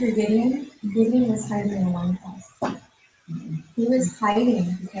went through Gideon, Gideon was hiding in a wine press. He was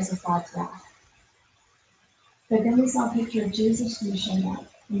hiding because of God's wrath. But then we saw a picture of Jesus who showed up.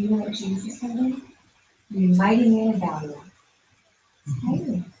 And you know what Jesus told him? You mighty man of valor.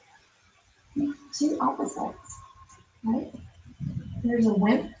 Hiding. Two opposites, right? There's a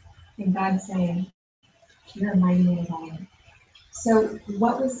wimp, and God saying, you're a mighty man of valor. So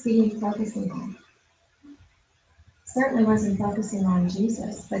what was Gideon focusing on? Certainly wasn't focusing on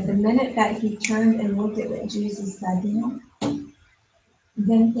Jesus, but the minute that he turned and looked at what Jesus said to him,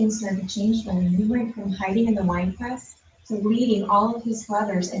 then things started to change for him. He went from hiding in the winepress to leading all of his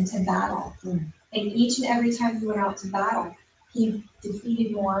brothers into battle. And each and every time he went out to battle, he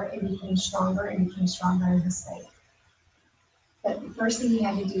defeated more and became stronger in his faith. But the first thing he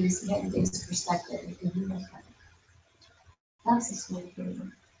had to do is he had to get his perspective because he was hiding. That's the story for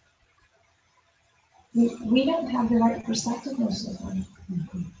him. We don't have the right perspective most of the time.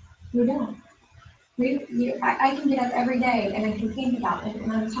 We don't. I can get up every day and I can think about it,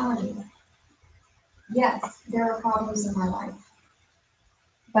 and I'm telling you, yes, there are problems in my life,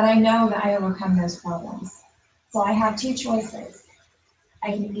 but I know that I overcome those problems. So I have two choices.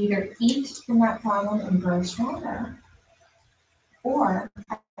 I can either eat from that problem and grow stronger, or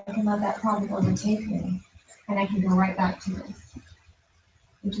I can let that problem overtake me and I can go right back to it,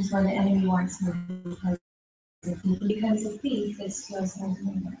 which is where the enemy wants me, because if he becomes a thief, it steals my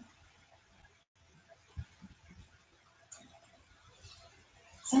kingdom.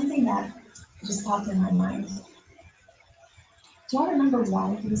 Something that just popped in my mind. Do y'all remember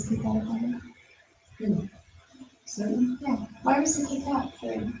why he was kicked out of heaven? So, Yeah. Why was he kicked out?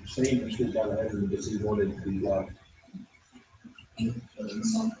 Satan was kicked out of heaven because he wanted to be God. And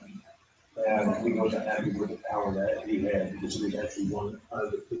he wasn't happy with the power that he had because he was actually one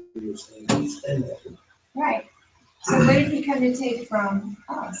of the biggest things in heaven. Right. So what did he come to take from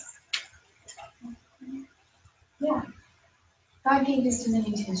us? Yeah. God gave his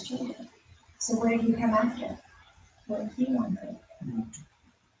dominion to his children. So what did he come after? What he wanted.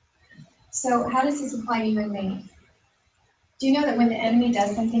 So how does this apply to you and me? Do you know that when the enemy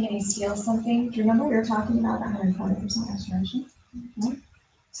does something and he steals something, do you remember we were talking about that 140% restoration? Right?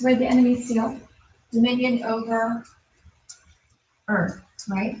 So what did the enemy steal? Dominion over earth,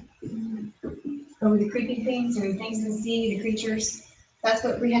 right? Over the creeping things, over the things in the sea, the creatures. That's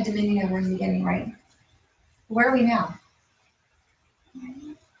what we had dominion over in the beginning, right? Where are we now?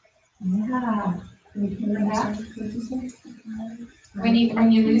 Yeah. When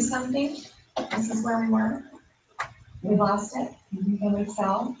you lose something, this is where we were. We lost it, and we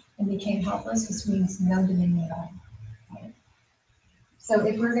fell and became helpless, which means no dominion at all. Right? So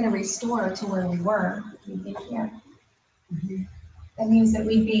if we're going to restore to where we were, we'd be here. That means that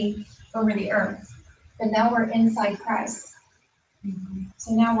we'd be over the earth. But now we're inside Christ.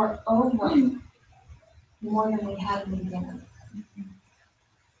 So now we're over more than we had in the beginning.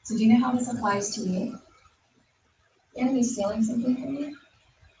 So do you know how this applies to you? The enemy's stealing something from you?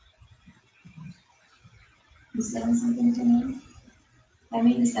 He's stealing something from you? That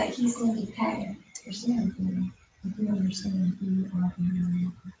means that he's going to pay. You're saying, if you understand who you are and who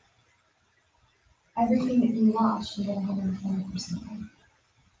you are. Everything that you lost, you get 120%.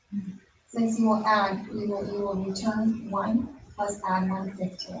 Since you will add, you will return 1 plus add 1/5 to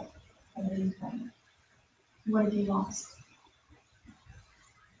it. What have you done? What have you lost?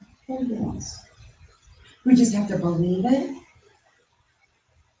 What have you lost? We just have to believe it.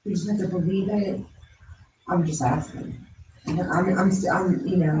 We just have to believe it. I'm just asking. You know,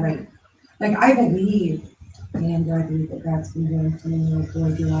 like I believe, and I believe that God's been doing to me, like,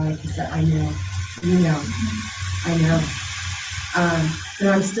 boy, do I, because I know, you know, I know. But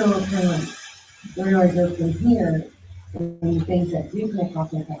I'm still kind of like, where do I go from here? And things that do come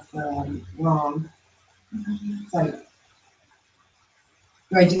across my path where I'm wrong. It's like,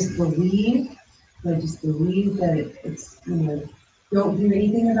 do I just believe? Do I just believe that it's, you know, don't do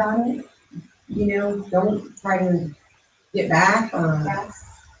anything about it? You know, don't try to get back,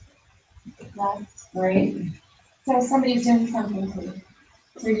 Yes. Yes. right? So somebody's doing something to you.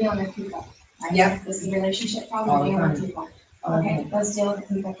 So you're dealing with people. Right? Yep. This is a relationship All problem, the dealing with time. people. Okay, let's deal with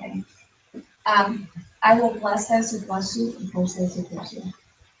the people thing. I will bless those who bless you and curse those who curse you.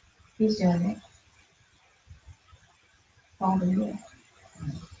 Who's doing it? Father, you.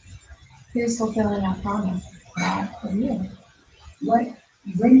 Who's fulfilling that promise? God for you. When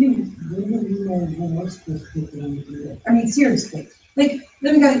do we know when we're supposed to do it? I mean, seriously, like,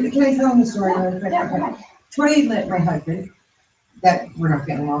 can I tell them the story really quick? Yeah, go Okay. ahead. Troy met my husband, that we're not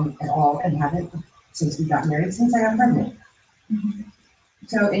getting along at all, and haven't since we got married, since I got pregnant.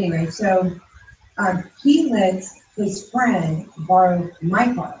 So anyway, he lets his friend borrow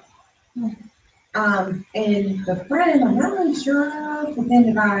my car. And the friend, I'm not really sure, but then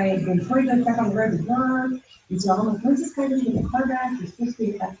the guy, when Troy goes back on the road to work, and so I'm like, when's this guy gonna get the car back? It's supposed to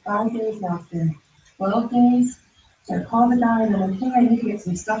be back 5 days, now it's been 12 days. So I call the guy and I'm like, hey, I need to get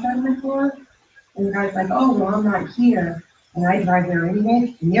some stuff out of my car. And the guy's like, oh, well, I'm not here. And I drive there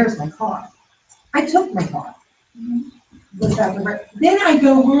anyway, and there's my car. I took my car. Was that the right? Then I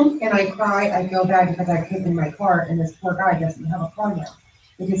go home and I cry, I feel bad because I took in my car and this poor guy doesn't have a car now.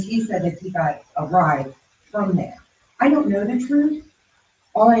 Because he said that he got a ride from there. I don't know the truth.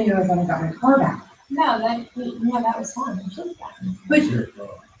 All I know is that I got my car back. No, that was fine.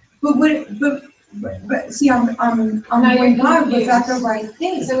 But see, I'm No, going, you're God, was that the confused. right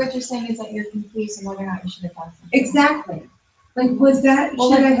thing? So what you're saying is that you're confused on whether or not you should have done something. Exactly. Like, was that,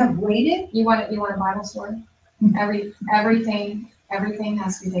 Well, should I have waited? You want a Bible story? Everything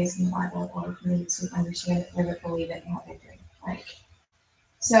has to be based in the Bible or for me to understand it, live it, believe it, and have victory, right?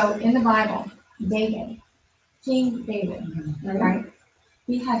 So in the Bible, King David, right?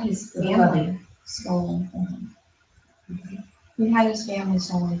 He had his family stolen from him. He had his family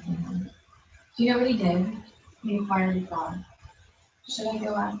stolen from him. Do you know what he did? He inquired of God. Should I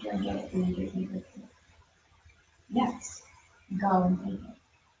go after and get it for you to give me victory? Yes. Go and take it.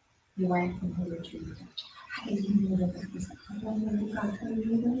 He went and he retrieved it. How did he know that it was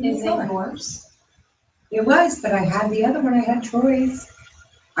Is it yours? It was, but I had the other one, I had Troy's.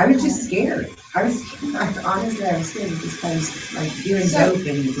 I was just scared. Honestly, I was scared of this place, like doing So- dope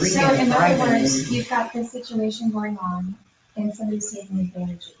and drinking So and in other driving. words, and- you've got this situation going on and somebody's taking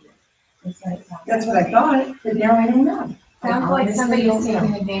advantage of you. That's what it sounds That's like. what I thought, but now I don't know. I Sounds like honestly somebody don't is know.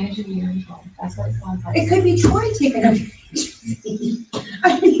 taking advantage of you as well. That's what it sounds like. It could be Troy taking advantage of me.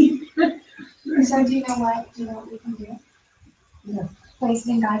 I mean, So do you know what we can do? Yeah. Place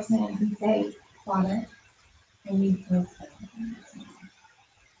it in God's hand and say, Father, I need this.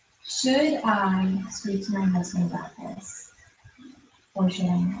 Should I speak to my husband about this? Or should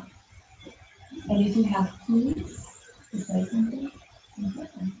I not? And if you have peace to say something, then say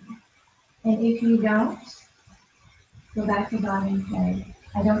something. And if you don't, go back to God and say,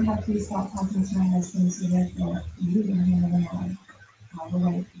 I don't have peace while talking to my husband, so therefore you can handle the matter. All the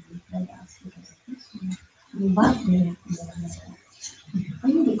way to the us because of Christian. You love me. I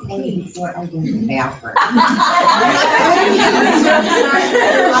need to call you before I go to the bathroom.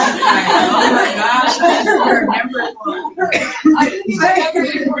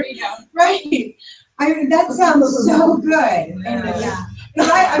 Right. I mean, that sounds so good. Yeah. Because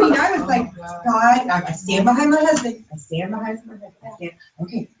I was like, God, I stand behind my husband.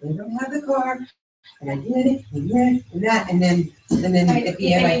 Okay, we don't have the car. And I did it, and that, and then at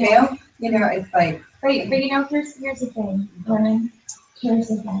the end I fail. You know, it's like, But you know, here's the thing, women, here's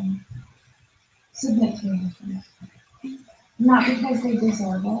the thing. Submit to your husband. Not because they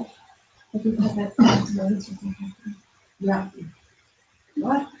deserve it, but because that's God's way to protect you. Yeah.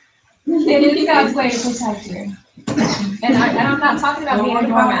 What? It is God's way to protect you. And I'm not talking about being a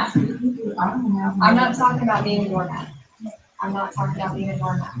doormat. I'm not talking about being a doormat. I'm not talking about being a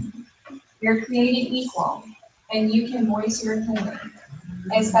doormat. You're created equal, and you can voice your opinion,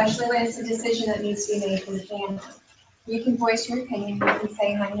 especially when it's a decision that needs to be made for the family. You can voice your opinion. You can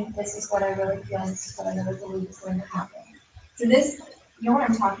say, honey, this is what I really feel. This is what I really believe is going to happen. So this, you know what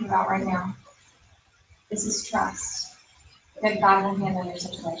I'm talking about right now. This is trust that God will handle your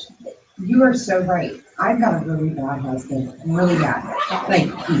situation. You are so right. I've got a really bad husband, really bad.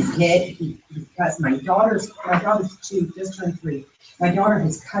 Like, he's hit, he cussed. My daughter's 2, just turned 3. My daughter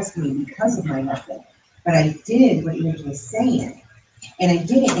has cussed me because of my husband. But I did what he was saying. And I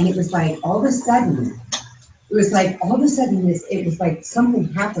did it, and it was like, all of a sudden, it was like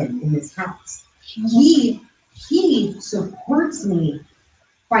something happened in this house. He supports me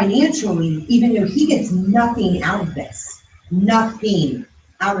financially, even though he gets nothing out of this. Nothing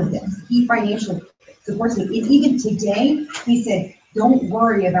out of this. He financially supports me. And even today, he said, don't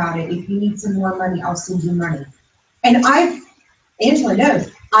worry about it. If you need some more money, I'll send you money. And Angela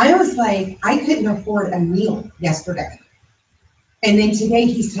knows, I was like, I couldn't afford a meal yesterday. And then today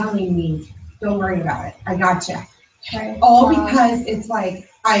he's telling me, don't worry about it. I gotcha. Right. All because it's like,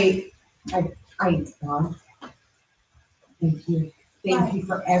 God, thank you. Thank you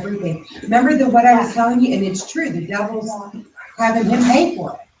for everything. Remember what I was telling you? And it's true, the devil's having him pay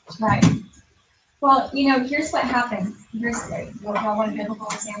for it. Right. Well, here's what happens. Y'all want a biblical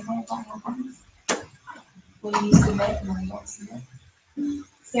example of what happens? When you submit and when you don't submit.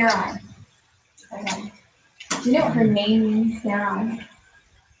 Sarai. Okay. Do you know what her name means, Sarai?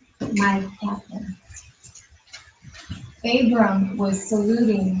 My captain. Abram was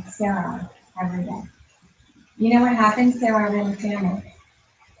saluting Sarai every day. You know what happened? Sarai ran the family.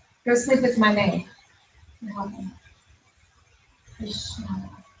 Go sleep with my maid. What happened? Ishmael.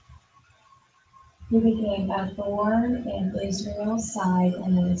 He became a thorn in Israel's side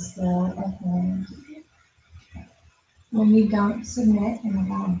and is still a thorn. When you don't submit and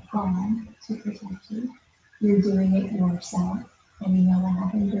allow God to protect you, you're doing it yourself. And you know what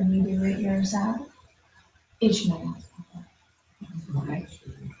happens when you do it yourself? Ishmael's pop up.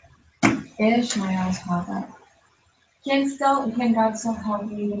 Ishmael's pop up. Can God still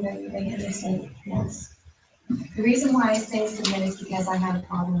help you even though you make a mistake? Yes. The reason why I say submit is because I had a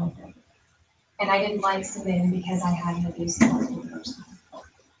problem with it. And I didn't like submitting because I had an abusive husband first time.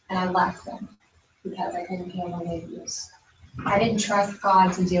 And I left them because I couldn't handle the abuse. I didn't trust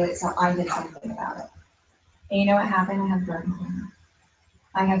God to do it, so I did something about it. And you know what happened? I have broken family.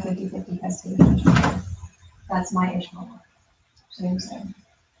 I have 50-50 custody of Ishmael. That's my Ishmael. So I'm saying.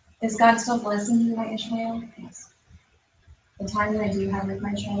 Is God still blessing you, my Ishmael? Yes. The time that I do have with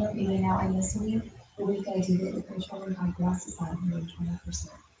my children, even now I miss you, the week I do it with my children, God blesses that 120%.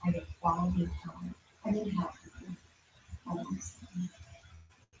 I get quality time. I didn't have to.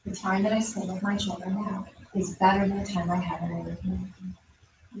 The time that I spend with my children now is better than the time I had when I lived with them.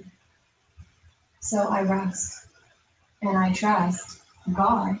 So I rest and I trust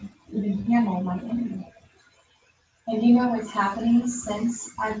God even handle my enemy. And you know what's happening since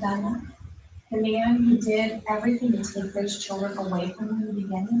I've done that? The man who did everything to take those children away from me in the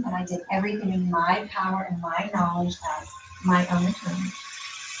beginning, and I did everything in my power and my knowledge as my own attorney.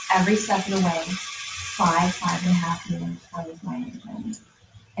 Every step of the way, 5.5 years, I was my own attorney.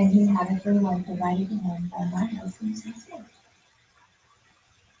 And he had a free life provided to him by my husband's sister.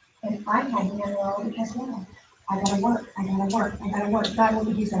 And I had to handle all because what? I gotta work. God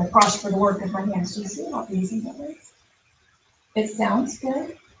will he's gonna prosper the work of my hands. Do you see how easy that is? It sounds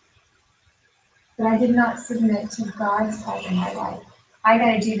good. But I did not submit to God's help in my life. I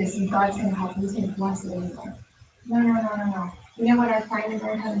gotta do this and God's gonna help me. He's gonna bless it anyway. No. You know what I finally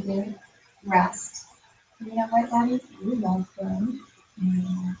learned how to do? Rest. You know what, Daddy? You love them.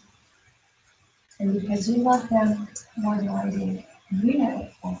 And because you love them more than I do, you know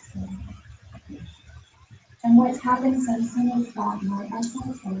what's best for them. And what's happened since then is that my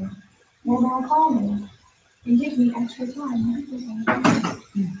ex-husband will now call me and give me extra time.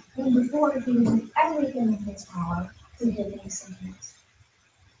 And before, he would do everything in his power to give me some peace.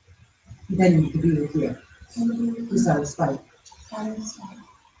 Then you can be with you. He's satisfied. Satisfied.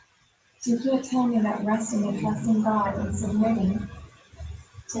 So you can't tell me that resting and trusting God and submitting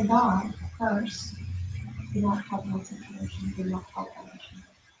to God first do not help my situation, do not help my mission.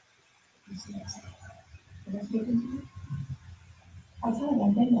 You see what I'm saying? Are those people here? I tell you,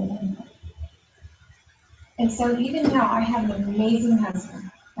 I've been there anyway. And so even now, I have an amazing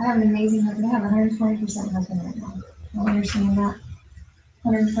husband. I have a 120% husband right now. I understand that.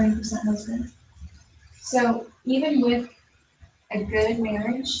 120% husband. So even with a good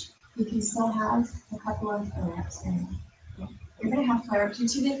marriage, you can still have a couple of flare-ups. You're gonna have flare-ups. You're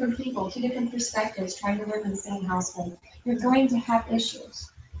two different people, two different perspectives, trying to live in the same household. You're going to have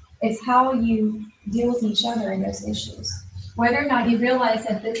issues. It's how you deal with each other in those issues. Whether or not you realize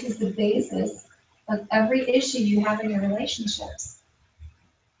that this is the basis of every issue you have in your relationships.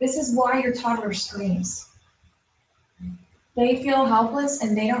 This is why your toddler screams. They feel helpless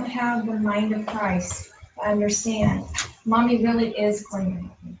and they don't have the mind of Christ to understand. Mommy really is going to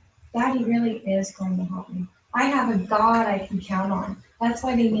help me. Daddy really is going to help me. I have a God I can count on. That's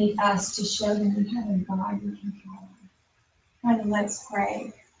why they need us to show them we have a God we can count on. Honey, let's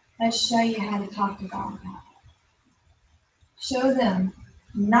pray. Let's show you how to talk to God about it. Show them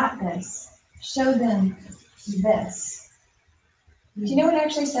not this. Show them this. Do you know what it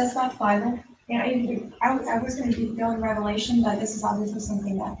actually says about the Bible? I was going to go in Revelation, but this is obviously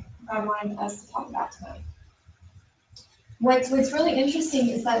something that God wanted us to talk about tonight. What's really interesting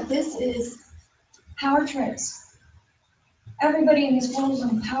is that this is power trips. Everybody in this world is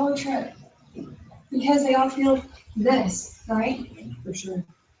on a power trip because they all feel this, right? For sure.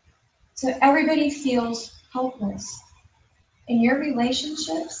 So everybody feels helpless. In your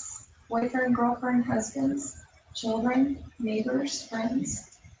relationships, boyfriend, girlfriend, husbands, children, neighbors, friends,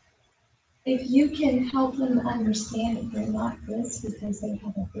 if you can help them understand that they're not this because they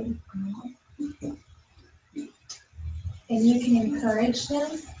have a big God, and you can encourage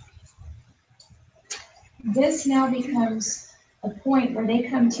them, this now becomes a point where they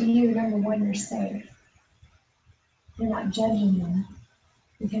come to you, number one, you're safe. You're not judging them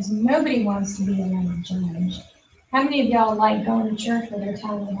because nobody wants to be around a judge. How many of y'all like going to church where they're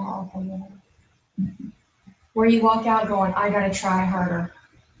telling you how awful you are? Where you walk out going, I gotta try harder.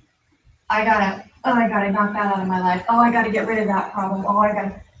 I gotta knock that out of my life. Oh, I gotta get rid of that problem.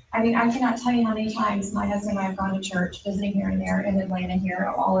 I cannot tell you how many times my husband and I have gone to church, visiting here and there, in Atlanta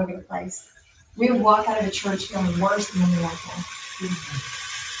here, all over the place. We would walk out of the church feeling worse than when we walked in.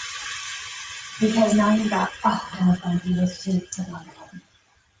 Because now you got, I'm gonna do this too. See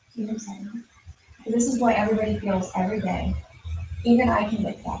what I'm saying? This is what everybody feels every day. Even I can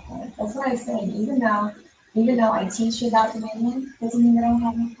get that point. That's what I said. Even though I teach you about dominion, doesn't mean I don't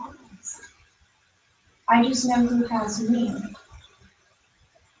have any problems. I just know who has me.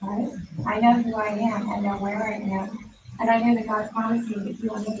 Right? I know who I am. I know where I am. And I know that God promised me that He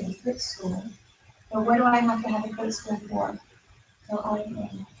will make a good school. But what do I have to have a good school for? So I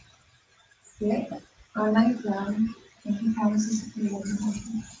can sit on my throne and He promises to be with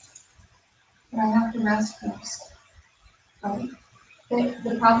me. But I have to rest first. Right?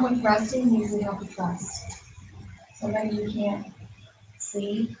 The problem with resting is you have to trust. Somebody you can't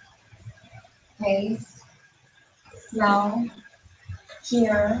see, taste, smell,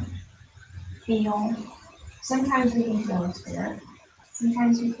 hear, feel. Sometimes we can feel a spirit.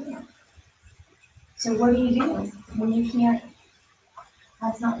 Sometimes we can't. So what do you do when you can't?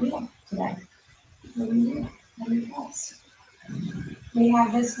 That's not real today. What do you do? How do you trust? We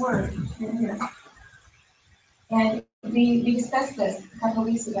have this word in here. And we discussed this a couple of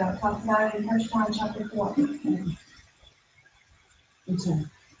weeks ago, talked about it in 1 John chapter 4. I'm sorry.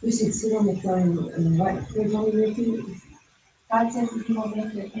 You should sit on the throne and what? There's only your feet. God says that He will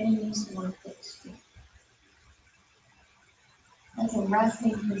make your enemies your footstool. That's a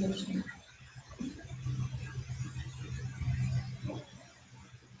resting position.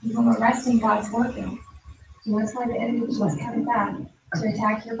 When we're resting, God's working. So that's why the enemy is coming back to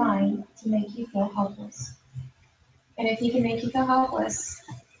attack your mind, to make you feel helpless. And if he can make you feel helpless,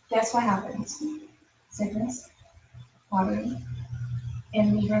 guess what happens? Sickness, poverty,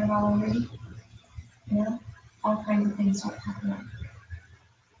 enemies running all over you. All kinds of things start happening.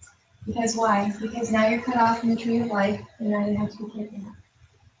 Because why? Because now you're cut off from the tree of life, and now you have to be taken out.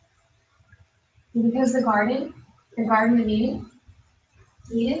 And because the Garden of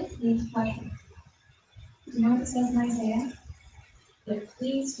Eden means pleasure. Do you know what it says in Isaiah? It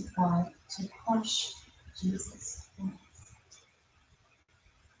pleased God to crush Jesus.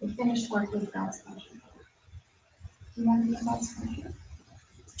 The finished work is God's pleasure. Do you want to be God's pleasure?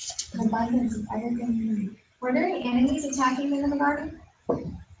 Abundance of everything you need. Were there any enemies attacking them in the garden?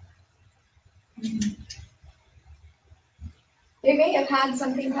 They may have had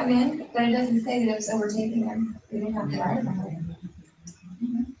something come in, but it doesn't say that it was overtaking them. They didn't have to write about it.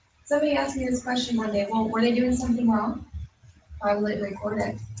 Somebody asked me this question one day. Well, were they doing something wrong? I will record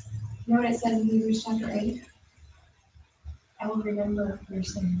it. You know what it says in Hebrews chapter 8? I will remember your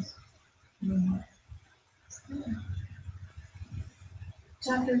sins.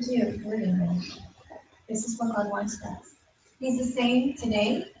 Chapter 2, where is it? This is what God wants for us. He's the same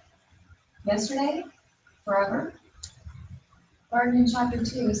today, yesterday, forever. Garden in chapter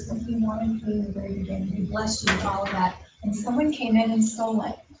 2 is what he wanted from you in the very beginning. He blessed you with all of that. And someone came in and stole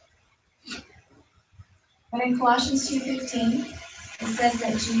it. But in Colossians 2:15, it says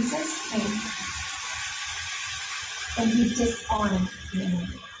that Jesus came and he disarmed the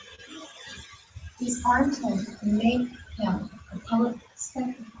enemy. Disarmed him and made him a public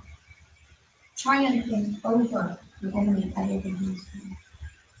spectacle, triumphing over the enemy at every use.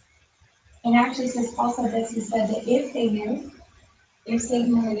 And actually says, Paul said this, he said that if they knew, if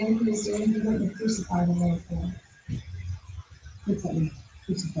Satan had known who he was doing, he wouldn't have crucified him therefore. What's that mean?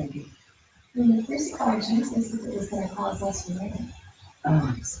 Crucified you. When they crucified Jesus, it was going to cause us to reign.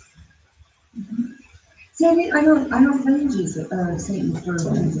 Oh, see, I don't blame Jesus, Satan for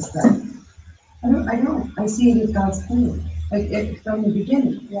Jesus' death. I don't. I see it as God's plan. Like, from the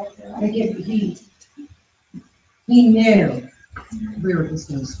beginning. Like, he knew we were just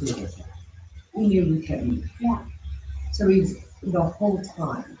going to screw with it. He knew we couldn't. Yeah. So the whole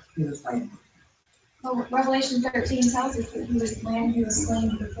time, he was like, Well, Revelation 13 tells us that he was the man who was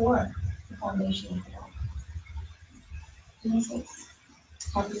slain before the foundation of the world. Jesus,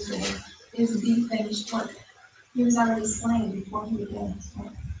 chapter 3, is the finished work. He was already slain before he began his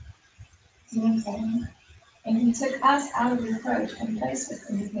work. See what I'm saying? And he took us out of reproach and placed us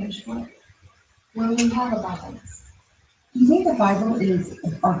in the finished work, where we have abundance. do you think the Bible is, it is,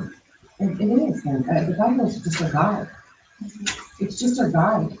 the Bible is just a guide. It's just a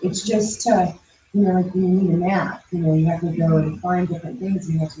guide. It's just to, like when you need a map, you have to go and find different things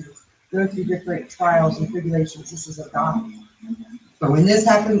and you have to go through different trials and tribulations. This is a guide. But when this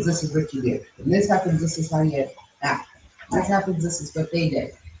happens, this is what you do. When this happens, this is how you act. When this happens, this is what they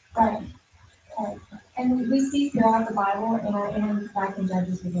did. Right. Right. And we see throughout the Bible, and back in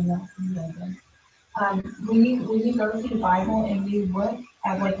Judges within that, when you go through the Bible and you look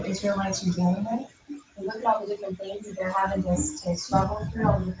at what the Israelites are dealing with, and look at all the different things that they're having to struggle through,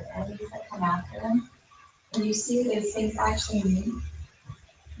 all the different enemies that come after them, and you see what those things actually mean,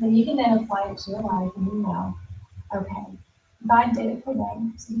 then you can then apply it to your life and you know, okay, God did it for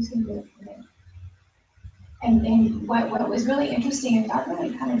them, so he's going to do it for me. And what was really interesting, and God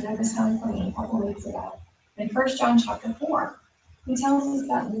really kind of drove this home for me a couple of weeks ago, in 1 John chapter 4, he tells us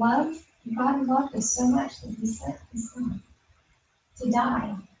that God loved us so much that he sent his son to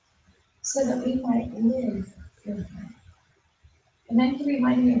die so that we might live through him. And then he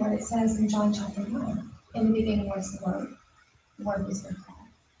reminded me of what it says in John chapter 1. In the beginning was the Word was with God,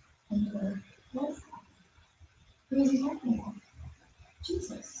 and the Word was God. Who is he talking about?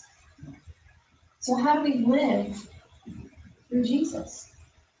 Jesus. So how do we live through Jesus?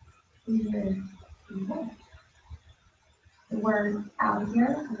 We live through the Word. The Word out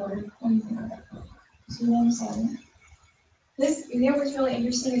here, the Word in here. See what I'm saying? What's really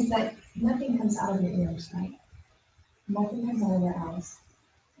interesting is that nothing comes out of your ears, right? Nothing comes out of your eyes.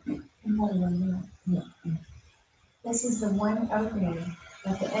 This is the one opening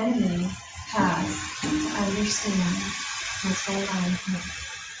that the enemy has to understand what's going on in here.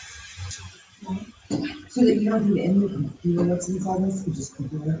 Right? So that you don't do the enemy can feel what's inside us, you just can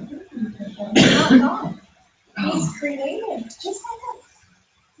feel it. Not God. He's created, just like us.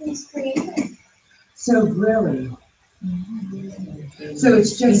 He's created. So really, so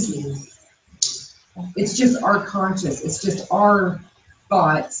it's just our conscious, it's just our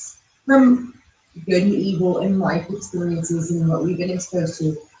thoughts from good and evil and life experiences and what we've been exposed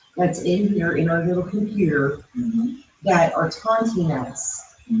to that's in here in our little computer that are taunting us.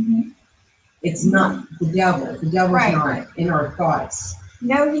 It's not the devil. The devil's Right. not in our thoughts.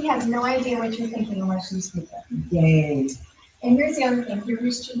 No, he has no idea what you're thinking unless you speak it. Yay. And here's the other thing,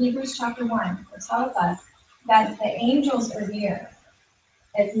 Hebrews chapter 1, it tells us that the angels are here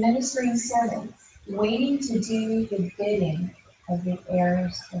as ministering servants, waiting to do the bidding of the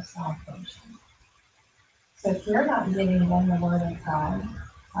heirs of salvation. So if you're not giving them the word of God,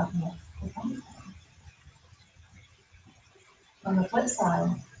 how can it become them? On the flip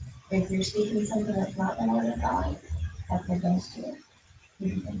side, if you're speaking something that's not the word of God, that's against you.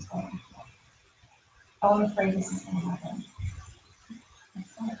 Anything's going on. Oh, I'm afraid this is going to happen.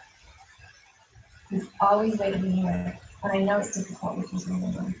 He's always waiting here. And I know it's difficult because we're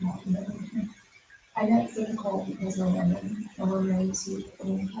women. I know it's difficult because we're women and we're made to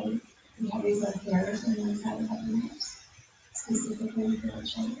communicate. We have these little hairs on the inside of our ears, specifically for our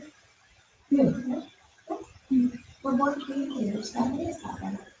children. We're born communicators. God made us that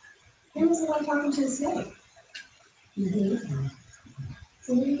way. He was the one talking to the snake.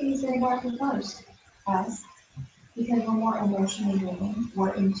 So who do you think is going to go after first? Us. Because we're more emotionally driven,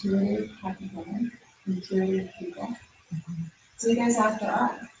 more intuitive type of women. interior people. So he goes after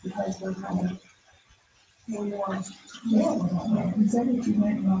us because we're kind of more. Is that what you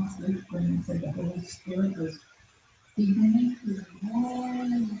meant last week when you said the Holy Spirit was feeding it?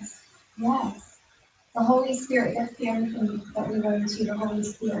 Yes, yes. The Holy Spirit, that's the other thing that we learn too, the Holy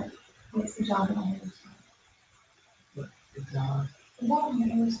Spirit makes the job of the Holy Spirit. The God. The job of the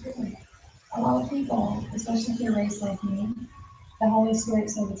Holy Spirit. A lot of people, especially if you're raised like me, the Holy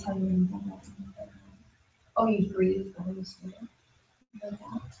Spirit's going to tell you when you don't know what to do. Oh, you breathe the Holy Spirit. Like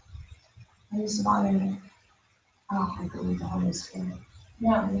that. I used to bother me. Oh, I breathe the Holy Spirit.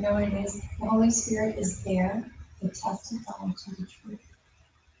 No, you know what it is? The Holy Spirit is there to testify to the truth.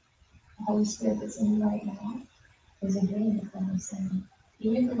 The Holy Spirit that's in you right now is agreeing with what I'm saying.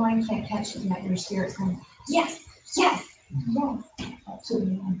 Even if the mind can't catch it, yet your spirit's going, yes, yes, yes. So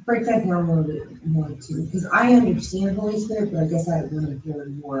break that down a little bit more too, because I understand Holy Spirit, but I guess I want to hear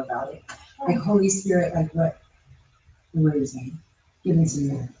more about it. Like Holy Spirit, like what are you saying? Give me some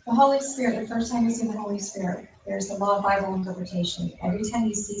more. The Holy Spirit, the first time you see the Holy Spirit, there's the law of Bible interpretation. Every time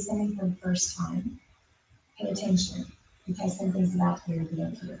you see something for the first time, pay attention, because something's about to be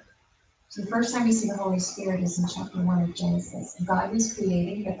revealed here. So the first time you see the Holy Spirit is in chapter 1 of Genesis. God was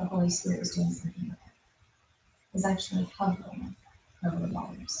creating, but the Holy Spirit was doing something with it. It was actually hovering over the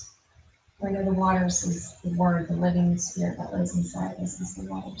waters. We know the waters is the Word, the living Spirit that lives inside us is the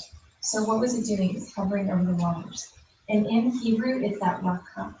waters. So what was it doing? It's hovering over the waters. And in Hebrew, it's that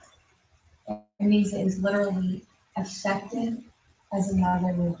rakah. It means it is literally effective as a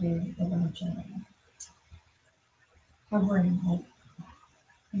mother would do in a children. Hovering like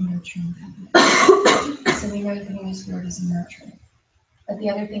a nurturing cover. So we know the Holy Spirit is a nurturing. But the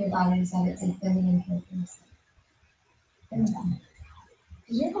other thing about it is that it's a feminine characteristic. Feminine.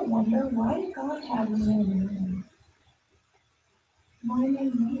 Did you ever wonder why did God have men and women? Why men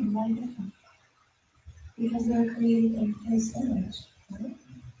and women? Why different? Because they were created in His image, right?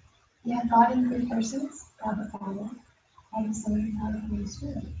 You have God in three persons, God the Father, God the Son, and God the Holy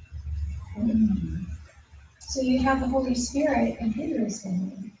Spirit. Right? So you have the Holy Spirit in Hebrew is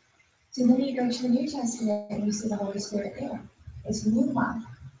feminine. So then you go to the New Testament and you see the Holy Spirit there. It's pneuma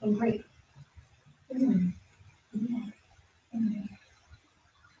in Greek. Feminine. Feminine.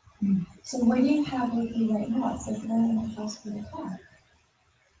 So what do you have with you right now? It says man in the house of God.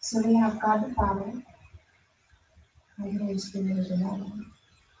 So we have God the Father, and the Holy Spirit is another.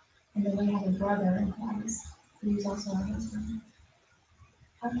 And then we have a brother in Christ, who's also our husband.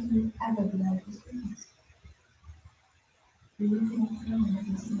 How can you ever be like this witness? You cannot tell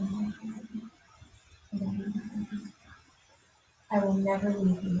me this is my life. I will never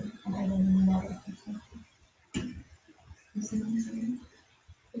leave you, and I will never forsake you. You see what I'm saying?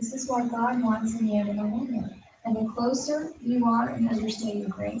 This is why God wants a man and a woman. And the closer you are in understanding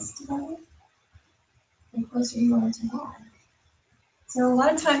grace together, the closer you are to God. So a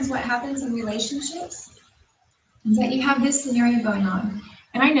lot of times what happens in relationships is that you have this scenario going on.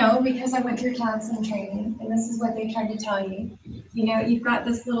 And I know because I went through counseling training, and this is what they tried to tell you. You know, you've got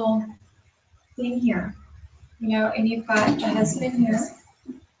this little thing here, you know, and you've got the husband here,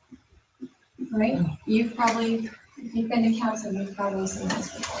 right? You've probably, if you've been to counseling, you've probably seen this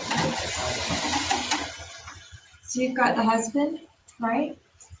before. So you've got the husband, right?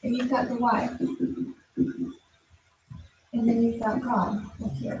 And you've got the wife. And then you've got God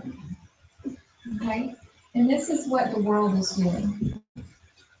up here. Okay? And this is what the world is doing.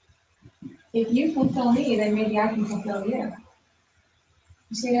 If you fulfill me, then maybe I can fulfill you.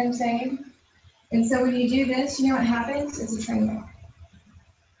 You see what I'm saying? And so when you do this, you know what happens? It's a train wreck.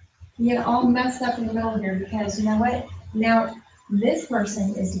 You get all messed up in the middle here because you know what? Now, this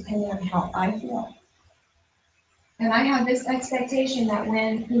person is depending on how I feel. And I have this expectation that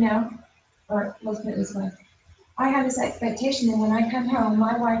when, you know, or let's put it this way, I have this expectation that when I come home,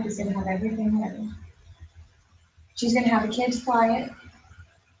 my wife is going to have everything ready. She's going to have the kids quiet.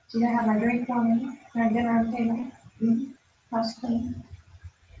 She's going to have my drink for me. Can I dinner on the table? House clean.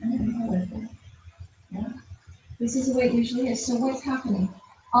 I'm going to go with it. Yeah. This is the way it usually is. So what's happening?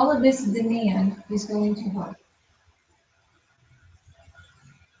 All of this demand is going to her.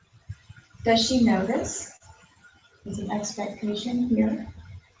 Does she know this? There's an expectation here,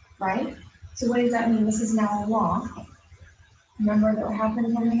 right? So what does that mean? This is now a law. Remember what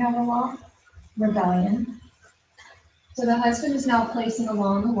happens when we have a law? Rebellion. So the husband is now placing a law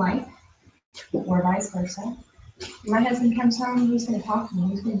on the wife, or vice versa. My husband comes home and he's going to talk to me.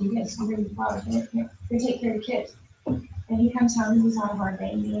 He's going to do this. He's going to take care of the kids. And he comes home and he's on a hard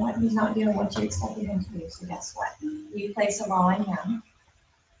day. And you know what? He's not doing what you expected him to do. So guess what? You place a law on him.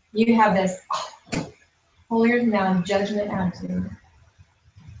 You have this holier than thou judgment attitude.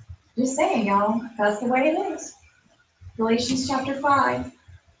 Just saying, y'all, that's the way it is. Galatians chapter 5,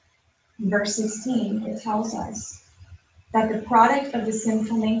 verse 16, it tells us that the product of the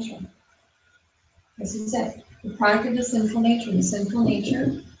sinful nature, this is it, the product of the sinful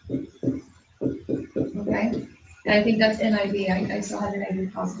nature, okay? And I think that's NIV, I still have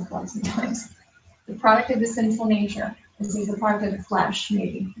NIV positive thought sometimes. The product of the sinful nature, this is the product of the flesh,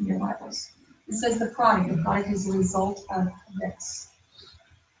 maybe, in your Bibles. It says the product is the result of this.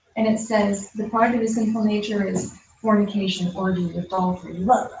 And it says the product of the sinful nature is fornication, orgy, adultery,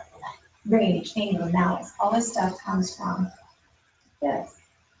 love, rage, anger, malice. All this stuff comes from this.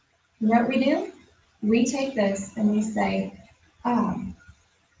 You know what we do? We take this and we say, oh,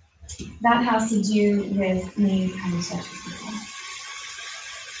 that has to do with me having sex with people.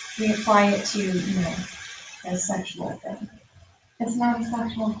 We apply it to, a sexual thing. It's not a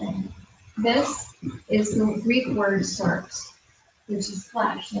sexual thing. This is the Greek word sarx, which is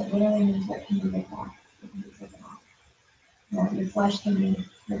flesh. That literally means what can be ripped off. Your flesh can be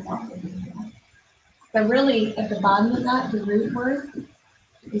ripped off. But really, at the bottom of that, the root word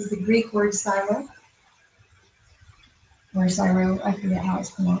is the Greek word syro. Or syro, I forget how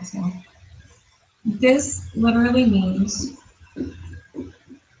it's pronounced now. This literally means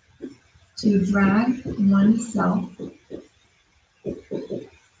to drag oneself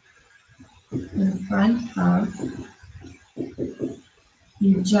in front of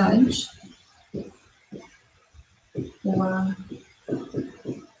the judge for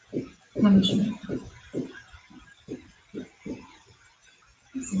punishment.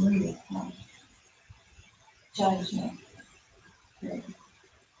 It's really tough. Judgment.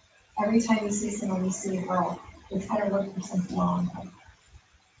 Every time you see someone, you see a girl, they kind of look for something wrong.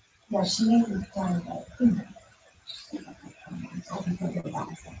 Yeah, she may be done, but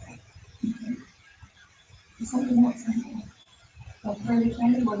something that's something. But for the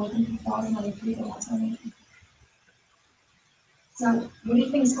candy, we're looking for flaws in other people. That's what I mean. So, what do you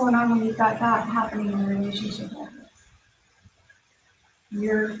think is going on when you've got that happening in a relationship like this?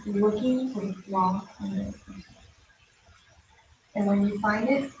 You're looking for the flaw in the other person. And when you find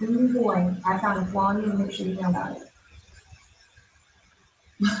it, ooh boy, I found a flaw in you, make sure you know about it.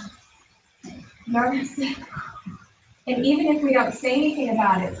 Notice it. And even if we don't say anything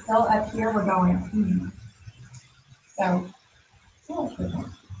about it, still up here we're going, So, still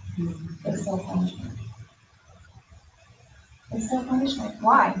punishment. It's still punishment. It's still punishment.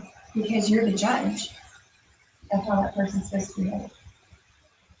 Why? Because you're the judge of how that person's supposed to behave.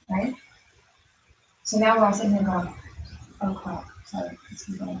 Right? So now we're all sitting here going, oh crap, sorry, let's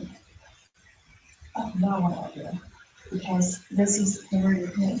keep going. Oh, no, what do I do? Because this is the root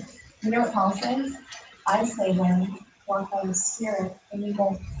of me. You know what Paul says? I say when walk by the Spirit and you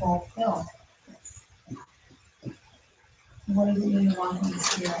won't fulfill this. What does it mean to walk by the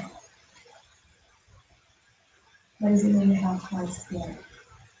Spirit? What does it mean to have Christ's Spirit?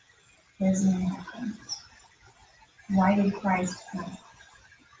 What does it mean to have Christ? Why did Christ come?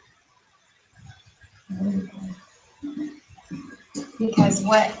 Why did he come? Because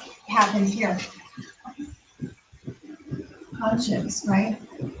what happens here? Conscience, right?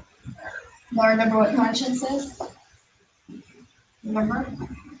 Now remember what conscience is? Remember?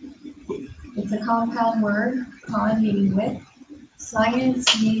 It's a compound word, con meaning with,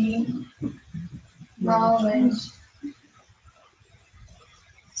 science meaning knowledge.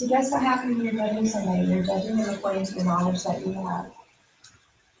 So guess what happens when you're judging somebody? You're judging them according to the knowledge that you have.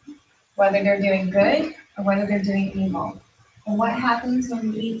 Whether they're doing good or whether they're doing evil. And what happens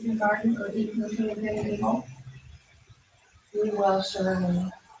when we eat from the garden or eat from the tree of good and evil? We will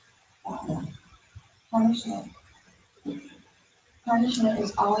surely punishment. Punishment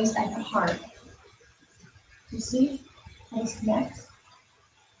is always at the heart. You see? Let's connect.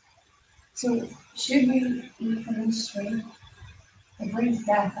 So should we eat from this tree? It brings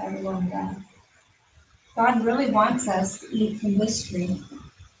death, everyone death. God really wants us to eat from this tree.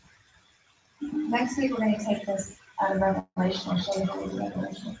 Next week we're going to take this out of Revelation. I'll show you how to do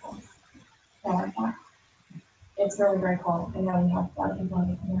Revelation. I like that. It's really very cool. I know we have a lot of people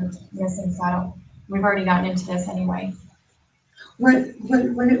in the missing, so we've already gotten into this anyway. I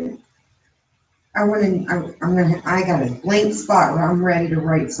got a blank spot where I'm ready to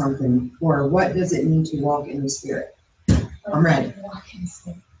write something, or what does it mean to walk in the Spirit? I'm ready. Walk in the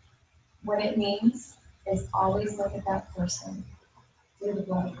Spirit. What it means is always look at that person through the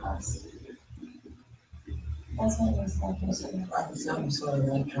blood of Christ. That's what it means to walk in the Spirit. Some sort of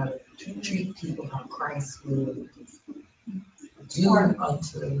like try to treat people how Christ would do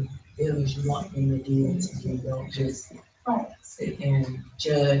unto them as you want them to do, so you don't just. Right. sit there and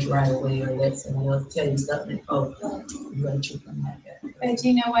judge right away or let someone else tell you something, oh, you let you come like that. But do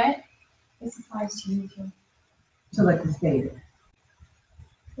you know what? This applies to you too. So like the state.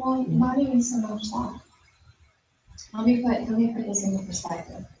 Well, not even so much that. Let me put this into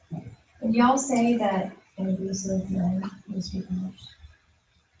perspective. If y'all say that an abusive man is punished,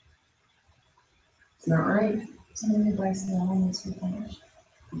 It's not right. someone who breaks the law needs to be punished.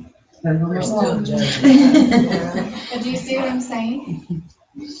 Depends on We're the still law. judging. But do you see what I'm saying?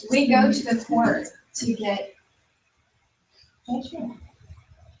 We go to the court to get judgment.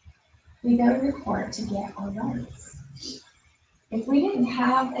 We go to the court to get our rights. If we didn't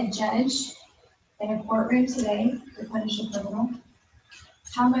have a judge in a courtroom today to punish a criminal,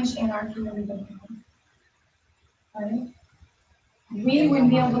 how much anarchy would we be in? Right? We wouldn't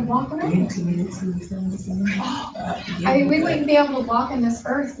be able to walk around. I mean, we wouldn't be able to walk on this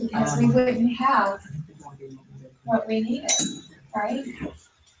earth because we wouldn't have what we needed, right?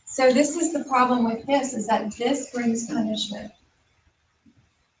 So this is the problem with this, is that this brings punishment.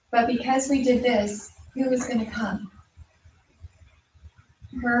 But because we did this, who is gonna come?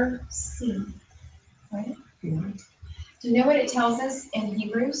 Her seed, right? Do you know what it tells us in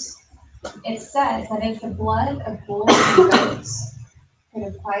Hebrews? It says that if the blood of bulls and goats could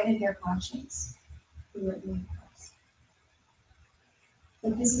have quieted their conscience, we would be Christ.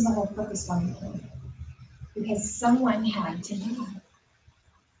 But this is the whole purpose why we came. Because someone had to die.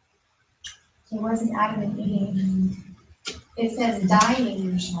 So it wasn't Adam and Eve. It says, dying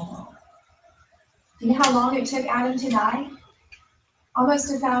you shall die. Do you know how long it took Adam to die? Almost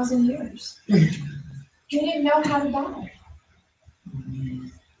 1,000 years. He didn't know how to die.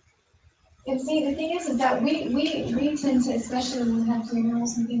 And see, the thing is that we tend to, especially when we have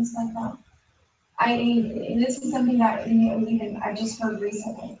funerals and things like that. And this is something that, even I just heard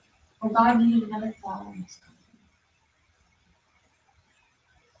recently. Well, God needed another flower.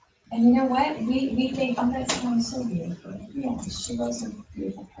 And you know what? We think, oh, that sounds so beautiful. Yes, she was a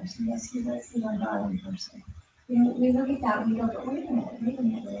beautiful person. Yes, he was a darling person. We look at that and we go, but wait a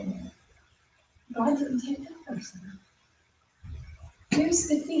minute. God didn't take that person. Who's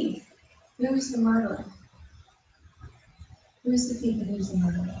the thief? Who's the murderer? Who's the thief and who's the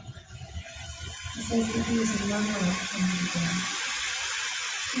murderer? It says that he is a murderer from the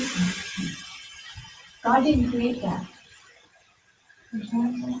beginning. God didn't create that. Okay?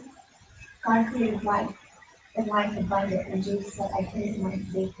 God created life, and life abundant, and Jesus said, I created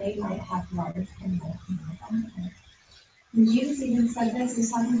life that they might have life and life abundant. And Jesus even said this,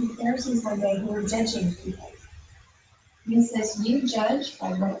 he's talking to the Pharisees one day who were judging people. He says, you judge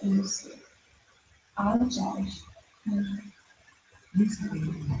by what you see. I'll judge. It's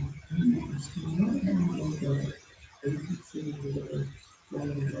around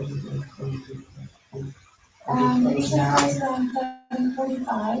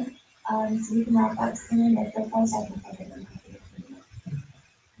 7:45, so we can wrap up soon, if the close I can take it.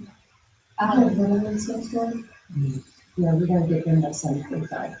 Yeah, we gotta get them at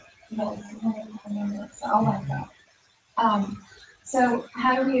 7:45. So I'll let go. So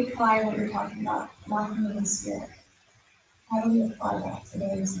how do we apply what you're talking about, walking in the spirit? How do we apply that to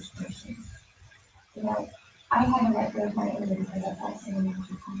today's situation? I had to let go of my enemy because I thought someone would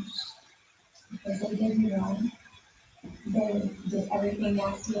be punished. Because they did me wrong. They did everything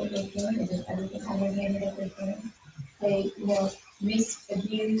nasty that they could. They did everything underhanded that they could. They,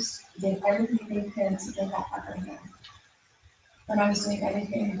 misused, did everything they could to get that upper hand. When I was doing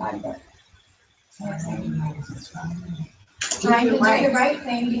everything in my book. Trying to do the right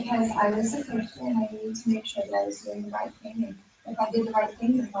thing because I was a Christian and I needed to make sure that I was doing the right thing. And if I did the right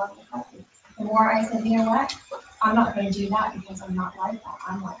thing, then God would help me. The more I said, you know what, I'm not going to do that because I'm not like that.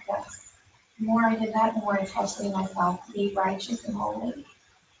 I'm like this. The more I did that, the more I trusted myself to be righteous and holy.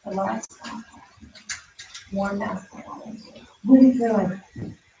 The less God more mess I got into. What do you feel like?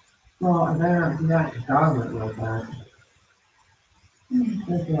 Well, I better not do that because God wouldn't like that.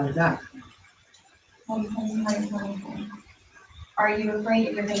 Something like that. Are you afraid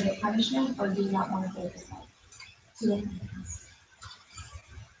that you're going to get punishment, or do you not want to go this way?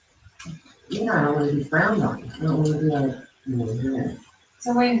 Yeah, I don't want to be frowned on. I don't want to be like, yeah.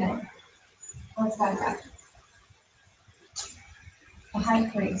 So wait a minute. Let's back up. The high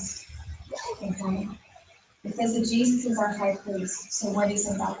priest. Okay. It says that Jesus is our high priest. So what is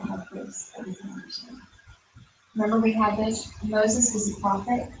it about the high priest that we can understand? Remember we had this, Moses is a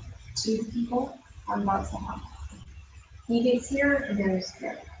prophet to the people. I'm about to have. He gets here and goes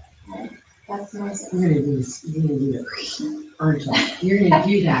here. Right? That's Moses. You're gonna do this, you're gonna do it, aren't you? You're gonna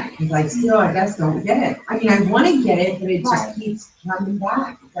do that, because I still, I guess, don't get it. I mean, I wanna get it, but it just Right. keeps coming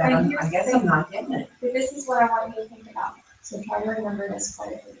back, that I guess I'm not getting it. But this is what I want you to think about. So try to remember this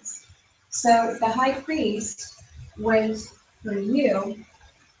part of this. So the high priest was for you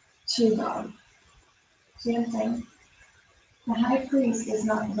to God. See what I'm saying? The high priest does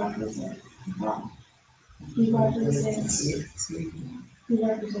not represent God. He represents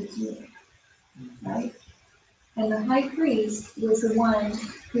you, right? And the high priest was the one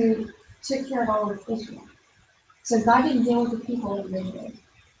who took care of all of Israel. So God didn't deal with the people individually.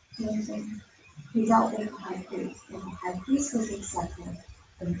 See what I'm saying? He dealt with the high priest, and the high priest was accepted,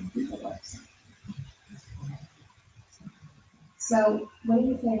 and the people were accepted. So, what do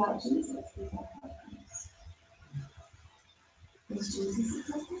you say about Jesus? Is Jesus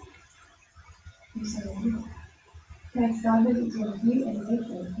accepted? You say no. Because God doesn't deal with you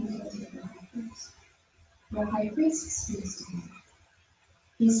individually, He deals with the high priest. The high priest speaks to him.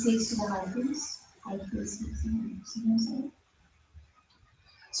 He speaks to the high priest speaks to him. See what I'm saying?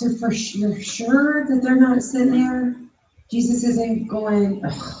 So you're sure that they're not sitting there? Jesus isn't going,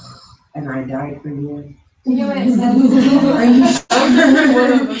 "Ugh, and I died for you." Do you know what it says? Are you sure?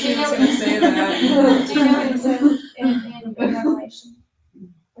 One of us is gonna say that. Do you know what it says in Revelation?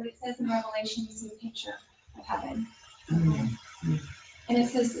 What it says in Revelation, you see a picture of heaven. And it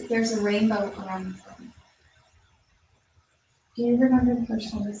says that there's a rainbow around the throne. Do you remember the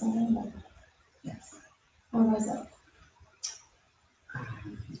first time you saw a rainbow? Yes. What was it?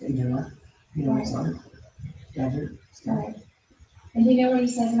 You know what's on desert. Right. And do you know what he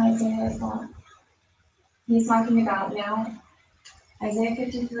says in Isaiah as well? He's talking about now, Isaiah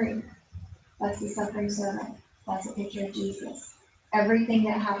 53, that's the suffering servant. That's a picture of Jesus. Everything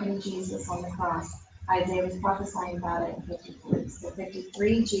that happened to Jesus on the cross, Isaiah was prophesying about it in 53. So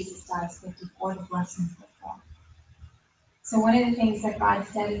 53, Jesus dies. 54, the blessings of God. So one of the things that God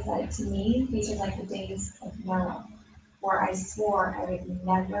said is that to me, these are like the days of Noah, where I swore I would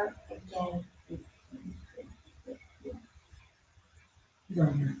never again.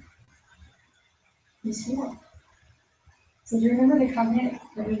 He swore. So do you remember the covenant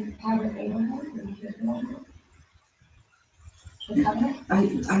that we had with Abraham? The covenant?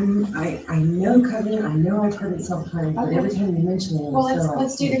 I know covenant, I know I've heard it sometimes, but every time you mention it, Well, I feel like.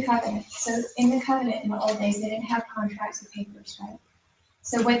 let's do the covenant. So in the covenant in the old days, they didn't have contracts with papers, right?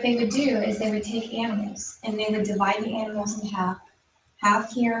 So what they would do is they would take animals and they would divide the animals in half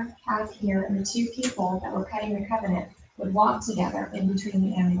here, and the two people that were cutting the covenant would walk together in between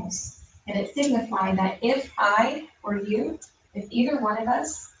the animals. And it signified that if I or you, if either one of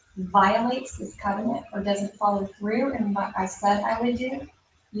us violates this covenant or doesn't follow through in what I said I would do,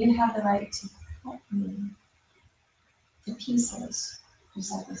 you have the right to cut me to pieces,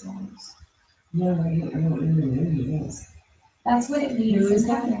 just like those animals. No, I don't remember who it is. That's what it means. Who is in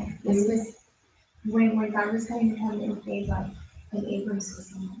that? covenant. This was when God was cutting the covenant with Abram and Abram's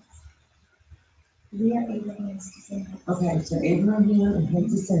descendants. We are Abraham's descendants. Okay, so Abraham and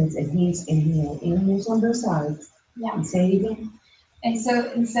his descendants, and he had animals on both sides. Yeah. And say it again. And so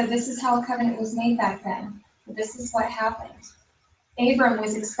this is how a covenant was made back then. This is what happened. Abram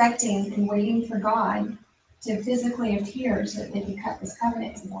was expecting and waiting for God to physically appear so that they could cut this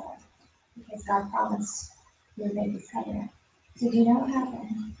covenant together. Because God promised he would make this covenant. So do you know what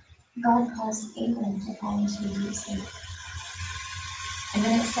happened? God caused Abram to fall into a deep sleep. And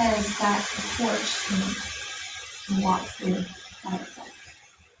then it says that the torch came and walked through by itself.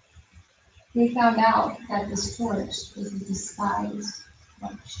 They found out that this torch was a disguised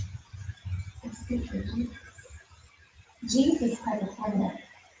torch. It's a picture of Jesus. Jesus had a covenant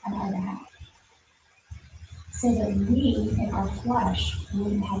on our behalf. So that we in our flesh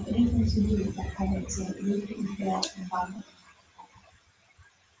wouldn't have anything to do with that covenant, so that we couldn't fail in God.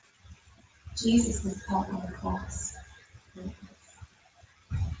 Jesus was caught on the cross.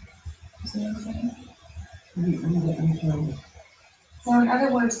 See what I'm saying? I'm trying. So in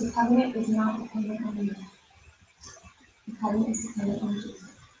other words, the covenant is not dependent on you. The covenant is dependent on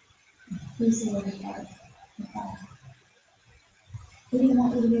Jesus. Who's the living God? The Father. He didn't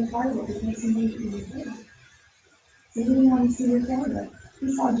want you to be a part of it because he knew you were good. So he didn't want to see your failure.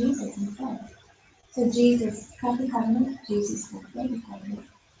 He saw Jesus instead. So Jesus cut the covenant. Jesus fulfilled the covenant.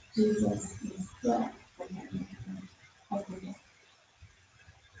 Jesus is good for him. Every day.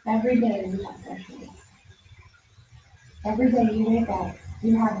 Every day you have fresh days. Every day you wake up,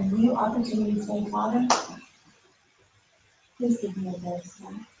 you have a new opportunity to say, Father, please give me a grace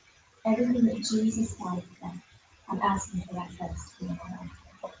now. Everything that Jesus died for, I'm asking for that grace to be in my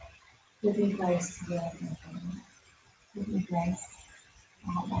life. Give me grace to be able to make it. Give me grace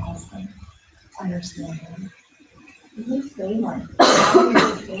to help my husband understand him. Give me favor. I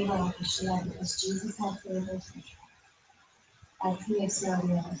give favor like a shield because Jesus had favor as he is so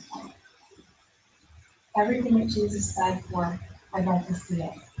real. everything that Jesus died for, I'd like to see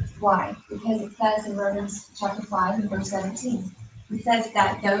it. Why? Because it says in Romans chapter 5 and verse 17, it says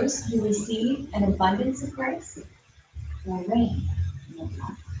that those who receive an abundance of grace will reign.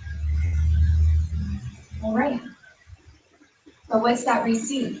 Will reign. But what's that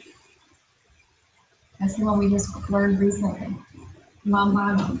receive? That's the one we just learned recently.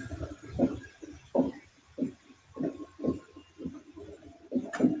 Lambano.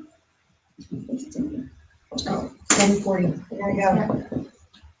 Oh, 740. There we go.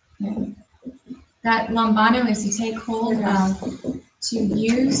 That lambano is to take hold of, to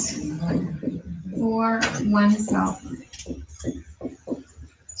use for oneself.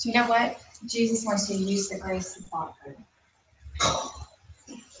 So you know what? Jesus wants to use the grace he bought for you.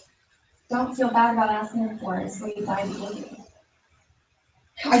 Don't feel bad about asking him for it. It's what he died to give you.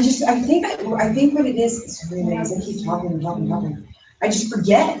 I think what it is really nice. I keep talking. I just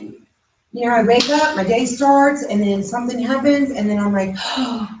forget. You know, I wake up, my day starts, and then something happens, and then I'm like,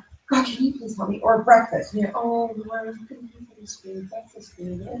 oh, God, can you please help me? Or breakfast, you know, oh, Lord, I'm going to do this food, breakfast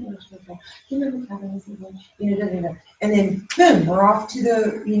food, and then boom, we're off to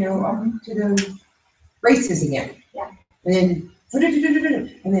the races again. Yeah. And then and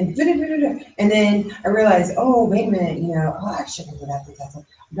then I realize, oh, wait a minute, you know, oh, I shouldn't have done that. I'm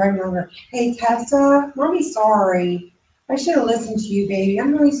driving over. Hey, Tessa, mommy's sorry. I should have listened to you, baby.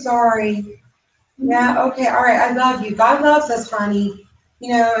 I'm really sorry. Yeah, okay, all right. I love you. God loves us, honey.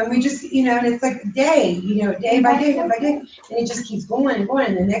 You know, and we just, you know, and it's like day, you know, day by day, and it just keeps going and going.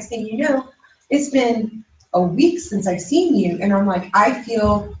 And the next thing you know, it's been a week since I've seen you, and I'm like, I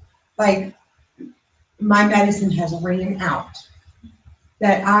feel like my medicine has ran out.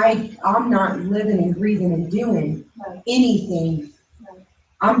 That I'm not living and breathing and doing anything.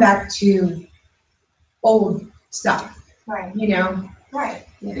 I'm back to old stuff. Right. You know? Right.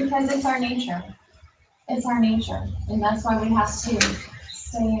 Yeah. Because it's our nature. It's our nature. And that's why we have to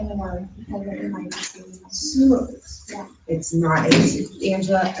stay in the word, because it reminds us. Yeah. It's not,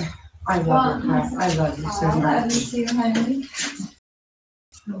 Angela, I love your class. I love you so I love much. you too, honey.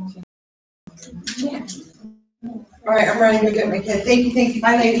 Yeah. All right, I'm running to get my kid. Thank you.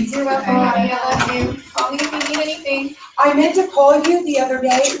 Bye, ladies. You're welcome, honey. I love you. Call me if you need anything. I meant to call you the other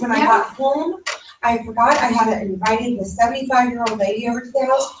day when I got home. I forgot I had invited the 75-year-old lady over to the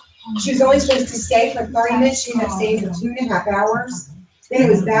house. She was only supposed to stay for 30 minutes. She ended up staying for 2.5 hours. Then it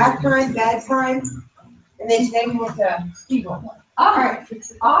was bad time. And then today we went to SeaWorld. All right.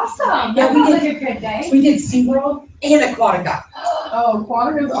 Awesome. Yeah, That we sounds did- like a good day. We did SeaWorld and Aquatica. Oh,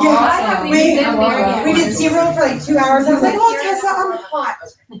 Quantico's Yeah, I haven't awesome. even been I love there that yet. We did SeaWorld for like 2 hours. I was like, oh, Tessa, I'm hot.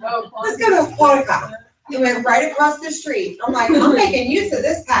 Oh, Let's go to Aquatica. We went right across the street. I'm like, I'm making use of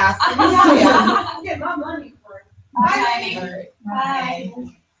this pass. Let me tell you. I'm getting my money for it. Bye. Bye.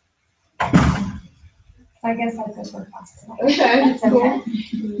 I guess I took her class tonight. Okay, It's okay.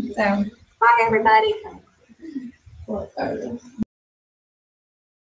 So, bye, everybody. cool.